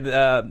quick side,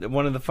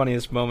 one of the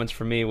funniest moments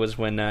for me was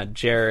when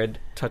Jared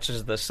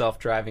touches the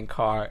self-driving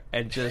car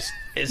and just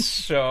is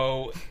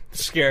so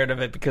scared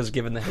of it because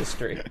given the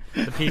history.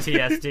 The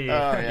PTSD.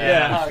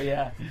 Oh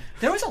yeah.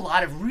 There was a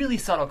lot of really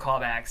subtle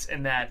callbacks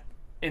in that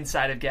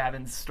inside of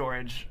Gavin's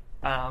storage.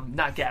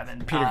 Not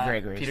Gavin. Peter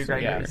Gregory's. Peter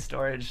Gregory's Yeah.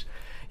 storage.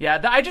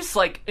 Yeah, I just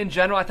like in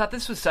general. I thought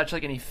this was such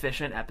like an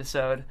efficient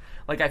episode.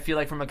 Like I feel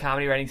like from a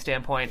comedy writing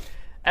standpoint,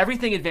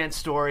 everything advanced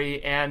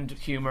story and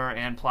humor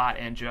and plot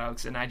and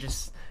jokes, and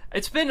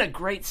it's been a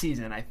great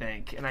season, I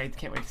think, and I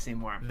can't wait to see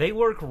more. They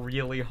work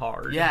really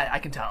hard. Yeah, I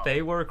can tell.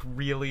 They work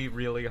really,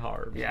 really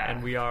hard. Yeah.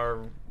 And we are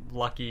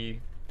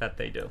lucky that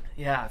they do.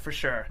 Yeah, for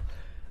sure.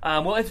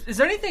 Well, is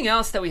there anything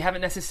else that we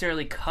haven't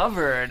necessarily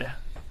covered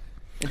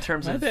in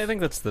terms of? I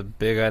think that's the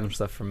big item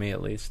stuff for me,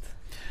 at least.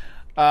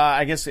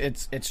 I guess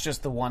it's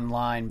just the one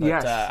line, but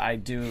Yes. I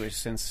do,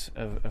 since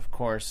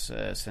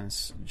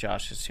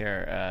Josh is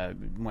here,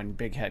 when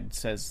Big Head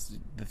says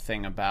the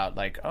thing about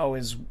like, oh,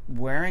 is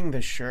wearing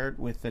the shirt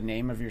with the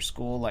name of your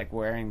school like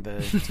wearing the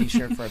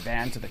T-shirt for a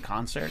band to the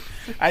concert?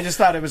 I just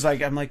thought it was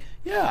like, I'm like,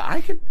 yeah,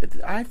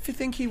 I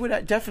think he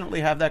would definitely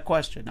have that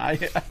question.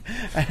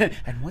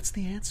 And what's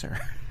the answer?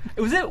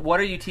 Was it what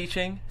are you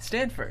teaching?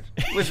 Stanford.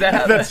 Was that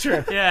how That's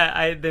true.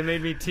 Yeah, they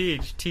made me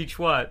teach. Teach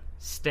what?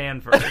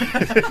 Stanford.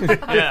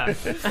 Yeah.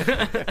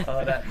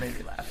 Oh, that made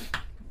me laugh.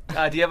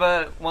 Do you have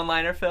a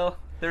one-liner, Phil?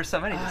 There's so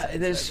many. this There's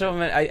episode. so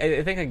many.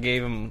 I think I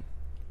gave him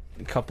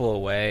a couple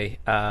away.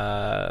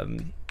 Yeah.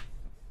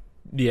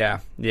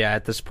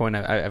 At this point,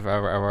 I've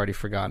already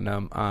forgotten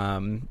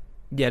them.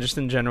 Yeah, just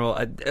in general,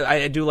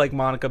 I do like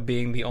Monica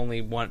being the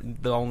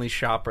only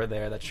shopper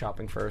there that's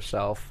shopping for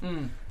herself.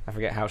 I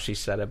forget how she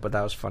said it, but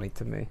that was funny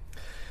to me.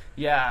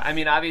 Yeah, I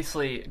mean,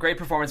 obviously, great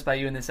performance by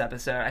you in this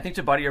episode. I think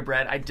to butter your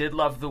bread, I did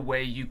love the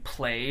way you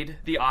played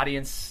the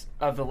audience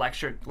of the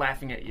lecture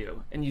laughing at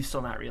you, and you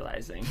still not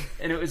realizing.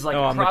 And it was like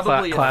I'm the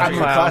probably class I'm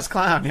the class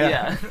clown.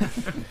 Yeah.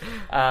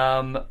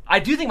 Yeah. I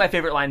do think my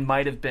favorite line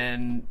might have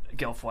been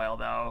Guilfoyle,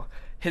 though.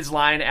 His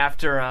line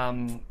after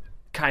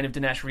kind of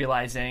Dinesh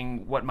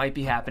realizing what might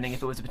be happening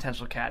if it was a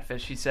potential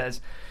catfish. He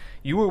says,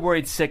 "You were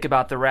worried sick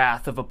about the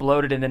wrath of a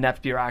bloated and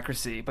inept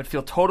bureaucracy, but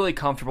feel totally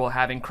comfortable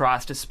having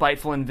crossed a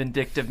spiteful and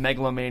vindictive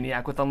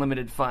megalomaniac with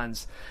unlimited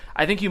funds.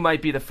 I think you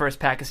might be the first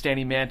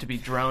Pakistani man to be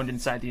droned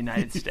inside the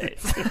United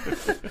States."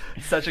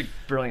 Such a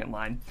brilliant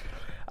line.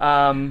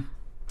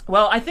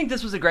 Well, I think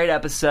this was a great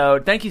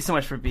episode. Thank you so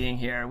much for being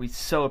here. We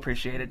so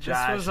appreciate it,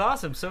 Josh. This was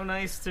awesome. So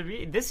nice to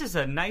be. This is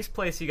a nice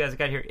place you guys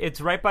got here. It's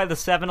right by the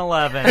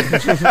 7-Eleven.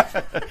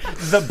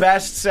 The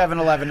best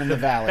 7-Eleven in the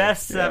valley.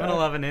 Best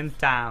 7-Eleven in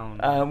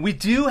town. We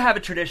do have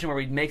a tradition where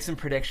we make some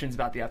predictions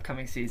about the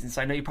upcoming season,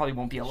 so I know you probably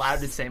won't be allowed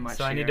to say much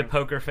So I need here. to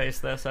poker face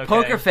this. Okay.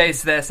 Poker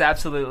face this,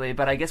 absolutely.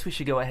 But I guess we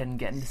should go ahead and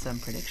get into some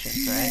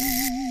predictions, right?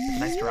 It's a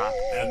nice drop.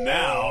 And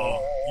now,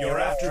 your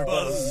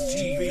AfterBuzz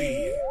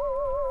TV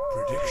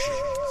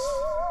predictions.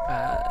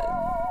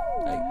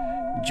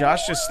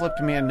 Josh just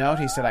slipped me a note.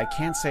 He said, I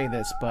can't say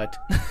this, but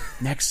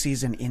next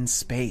season in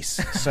space.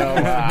 So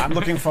I'm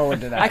looking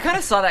forward to that. I kind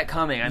of saw that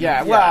coming.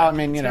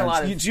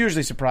 It's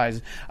usually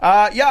surprising.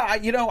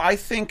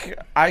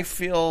 I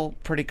feel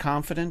pretty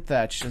confident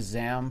that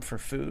Shazam for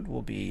food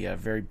will be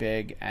very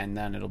big, and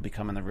then it'll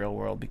become in the real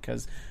world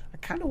because I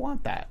kind of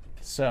want that.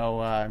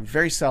 So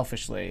very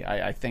selfishly,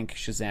 I think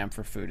Shazam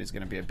for food is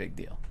going to be a big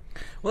deal.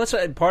 Well,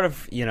 that's part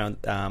of,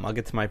 I'll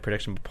get to my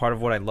prediction, but part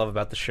of what I love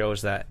about the show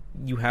is that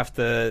you have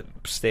to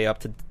stay up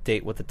to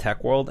date with the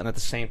tech world and at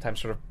the same time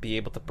sort of be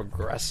able to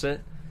progress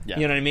it. Yeah.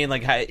 You know what I mean?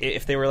 Like,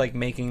 if they were, like,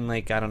 making,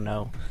 like, I don't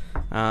know,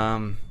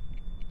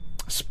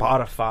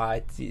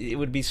 Spotify, it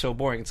would be so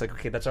boring. It's like,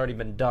 okay, that's already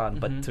been done,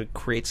 but to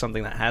create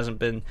something that hasn't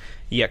been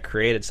yet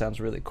created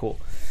sounds really cool.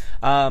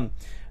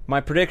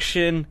 My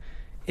prediction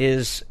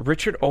is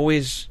Richard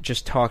always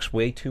just talks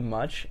way too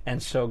much,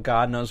 and so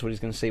God knows what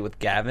he's going to say with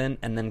Gavin,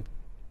 and then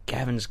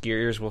Gavin's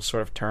gears will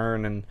sort of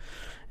turn,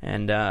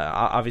 and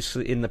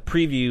obviously in the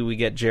preview we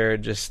get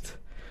Jared just...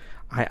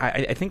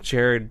 I think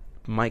Jared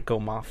might go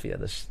Mafia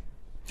this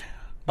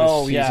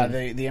yeah,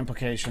 season. the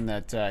implication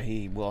that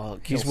he will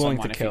kill He's willing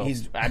someone to kill.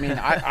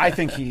 I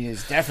think he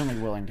is definitely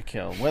willing to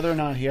kill. Whether or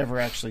not he ever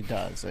actually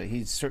does,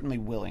 he's certainly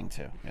willing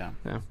to.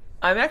 Yeah.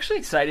 I'm actually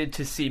excited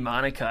to see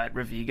Monica at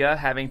Raviga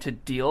having to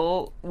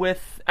deal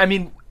with... I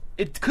mean,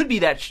 it could be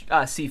that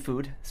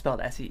seafood,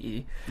 spelled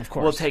S-E-E, of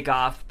course, will take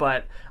off.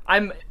 But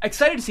I'm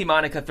excited to see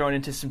Monica thrown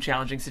into some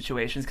challenging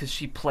situations because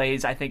she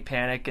plays, I think,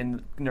 Panic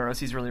and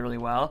Neuroses really, really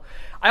well.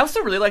 I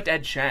also really liked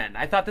Ed Chen.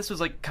 I thought this was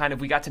like kind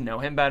of, we got to know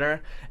him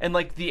better. And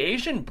like the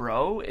Asian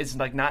bro is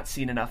like not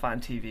seen enough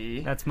on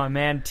TV. That's my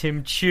man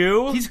Tim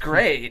Chu. He's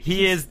great.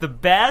 He is the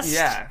best.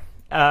 Yeah.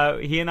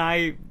 He and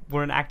I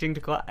were in acting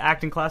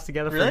class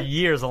together for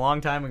years, a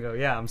long time ago.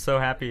 Yeah, I'm so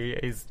happy.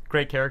 He's a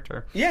great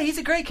character. Yeah, he's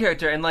a great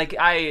character, and like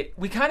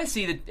we kind of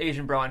see the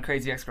Asian bro on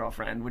Crazy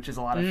Ex-Girlfriend, which is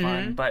a lot of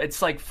fun. But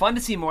it's like fun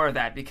to see more of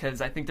that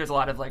because I think there's a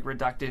lot of like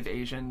reductive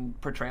Asian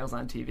portrayals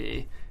on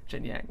TV.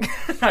 Jin Yang.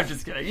 I'm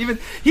just kidding. Even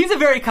he's a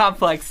very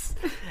complex.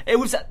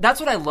 That's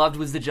what I loved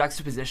was the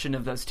juxtaposition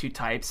of those two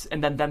types,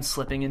 and then them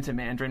slipping into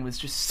Mandarin was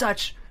just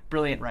such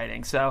brilliant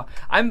writing. So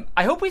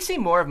I hope we see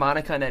more of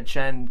Monica and Ed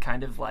Chen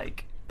kind of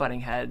like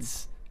butting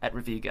heads at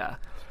Raviga.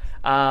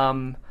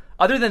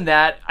 Other than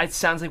that, it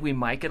sounds like we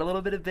might get a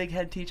little bit of big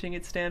head teaching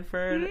at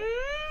Stanford.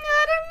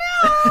 I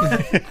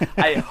don't know.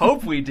 I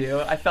hope we do.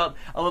 I felt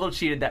a little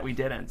cheated that we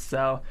didn't.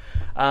 So,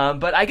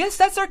 but I guess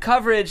that's our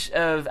coverage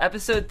of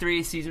episode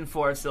 3, season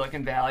 4 of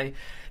Silicon Valley.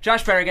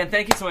 Josh Brenner, again,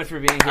 thank you so much for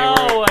being here.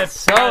 Oh, We're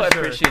so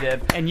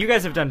appreciative. And you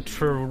guys have done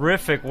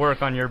terrific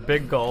work on your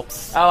big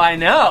gulps. Oh, I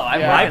know.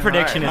 My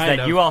prediction is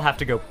that you all have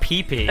to go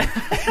pee-pee.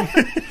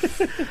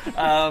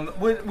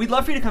 We'd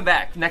love for you to come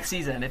back next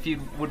season if you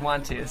would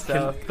want to.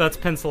 So let's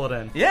pencil it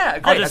in. Yeah,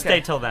 great. I'll just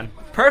stay till then.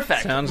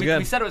 Perfect. Sounds good.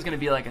 We said it was going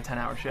to be like a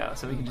 10-hour show,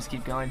 so we can just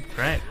keep going.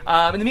 Great.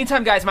 In the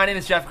meantime, guys, my name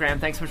is Jeff Graham.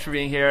 Thanks so much for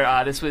being here.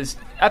 This was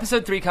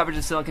episode 3 coverage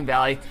of Silicon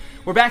Valley.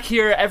 We're back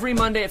here every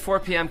Monday at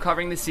 4 p.m.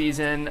 covering the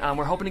season.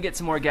 We're hoping to get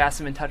some more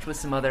guests. I'm in touch with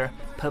some other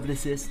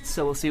publicists,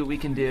 so we'll see what we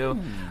can do.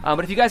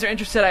 But if you guys are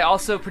interested, I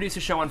also produce a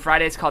show on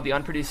Fridays called The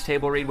Unproduced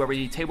Table Read, where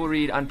we table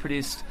read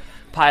unproduced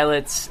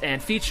pilots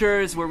and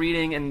features. We're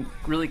reading and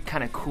really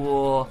kind of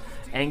cool,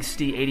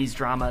 angsty 80s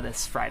drama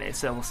this Friday,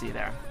 so we'll see you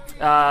there.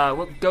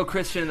 We'll go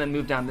Christian and then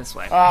move down this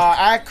way.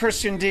 At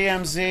Christian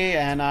DMZ,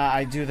 and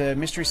I do the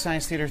Mystery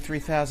Science Theater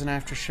 3000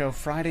 after show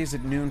Fridays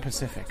at noon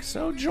Pacific.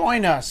 So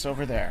join us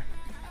over there.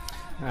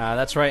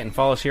 That's right, and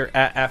follow us here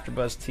at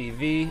AfterBuzz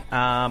TV.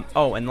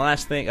 And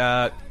last thing,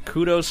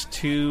 kudos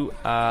to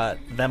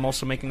them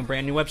also making a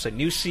brand new website.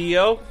 New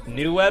CEO,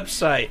 new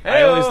website. Hey-o.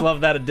 I always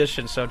love that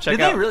addition, so check out.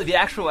 Did they really? The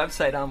actual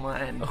website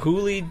online.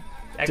 Hooli.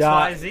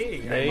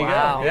 XYZ. There you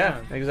Wow. go.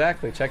 Yeah,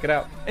 exactly. Check it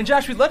out. And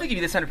Josh, we'd love to give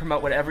you this time to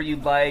promote whatever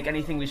you'd like,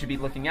 anything we should be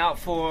looking out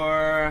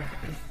for.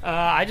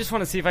 I just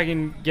want to see if I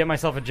can get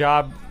myself a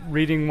job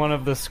reading one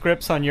of the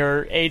scripts on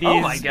your 80s.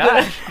 Oh my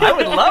gosh, I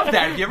would love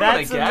that. If you ever want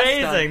That's to guest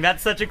amazing.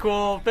 That's such a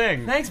cool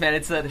thing. Thanks, man.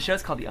 It's the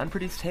show's called The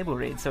Unproduced Table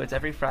Read, so it's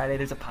every Friday.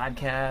 There's a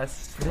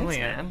podcast. Brilliant. Thanks,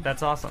 man.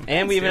 That's awesome.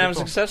 And we even really have a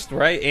cool. success story,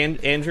 right?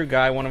 And Andrew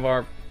Guy, one of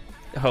our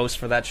hosts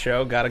for that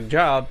show, got a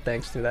job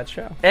thanks to that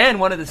show. And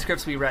one of the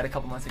scripts we read a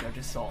couple months ago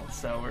just sold,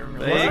 so we're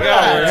really There you go.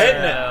 excited. We're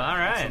hitting it. All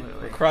right.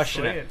 Absolutely.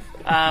 Crushing it.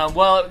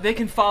 Well, they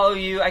can follow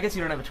you. I guess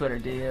you don't have a Twitter,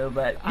 do you?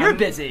 But you're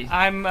busy.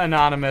 I'm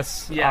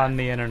anonymous Yeah. on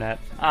the internet.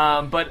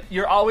 But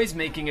you're always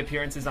making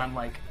appearances on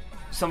like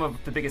some of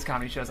the biggest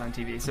comedy shows on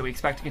TV, so we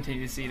expect to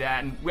continue to see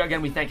that. And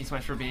we thank you so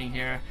much for being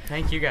here.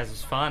 Thank you guys. It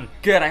was fun.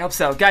 Good, I hope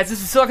so. Guys,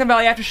 this is Silicon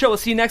Valley After Show. We'll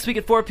see you next week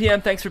at 4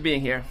 p.m. Thanks for being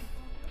here.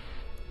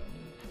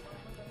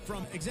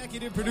 From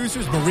executive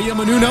producers Maria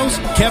Menounos,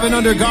 Kevin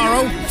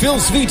Undergaro, Phil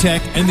Svitek,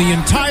 and the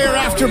entire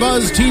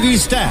AfterBuzz TV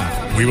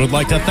staff, we would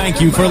like to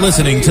thank you for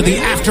listening to the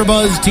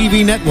AfterBuzz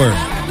TV network.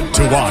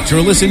 To watch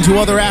or listen to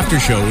other after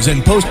shows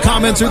and post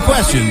comments or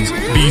questions,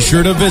 be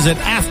sure to visit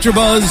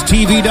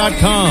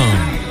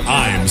AfterBuzzTV.com.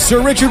 I'm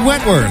Sir Richard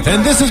Wentworth,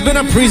 and this has been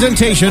a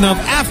presentation of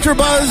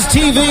AfterBuzz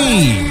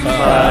TV.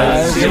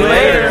 See you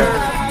later.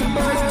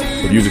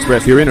 The views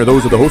expressed herein are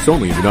those of the hosts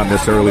only and do not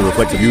necessarily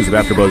reflect the views of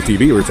AfterBuzz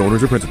TV or its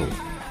owners or principals.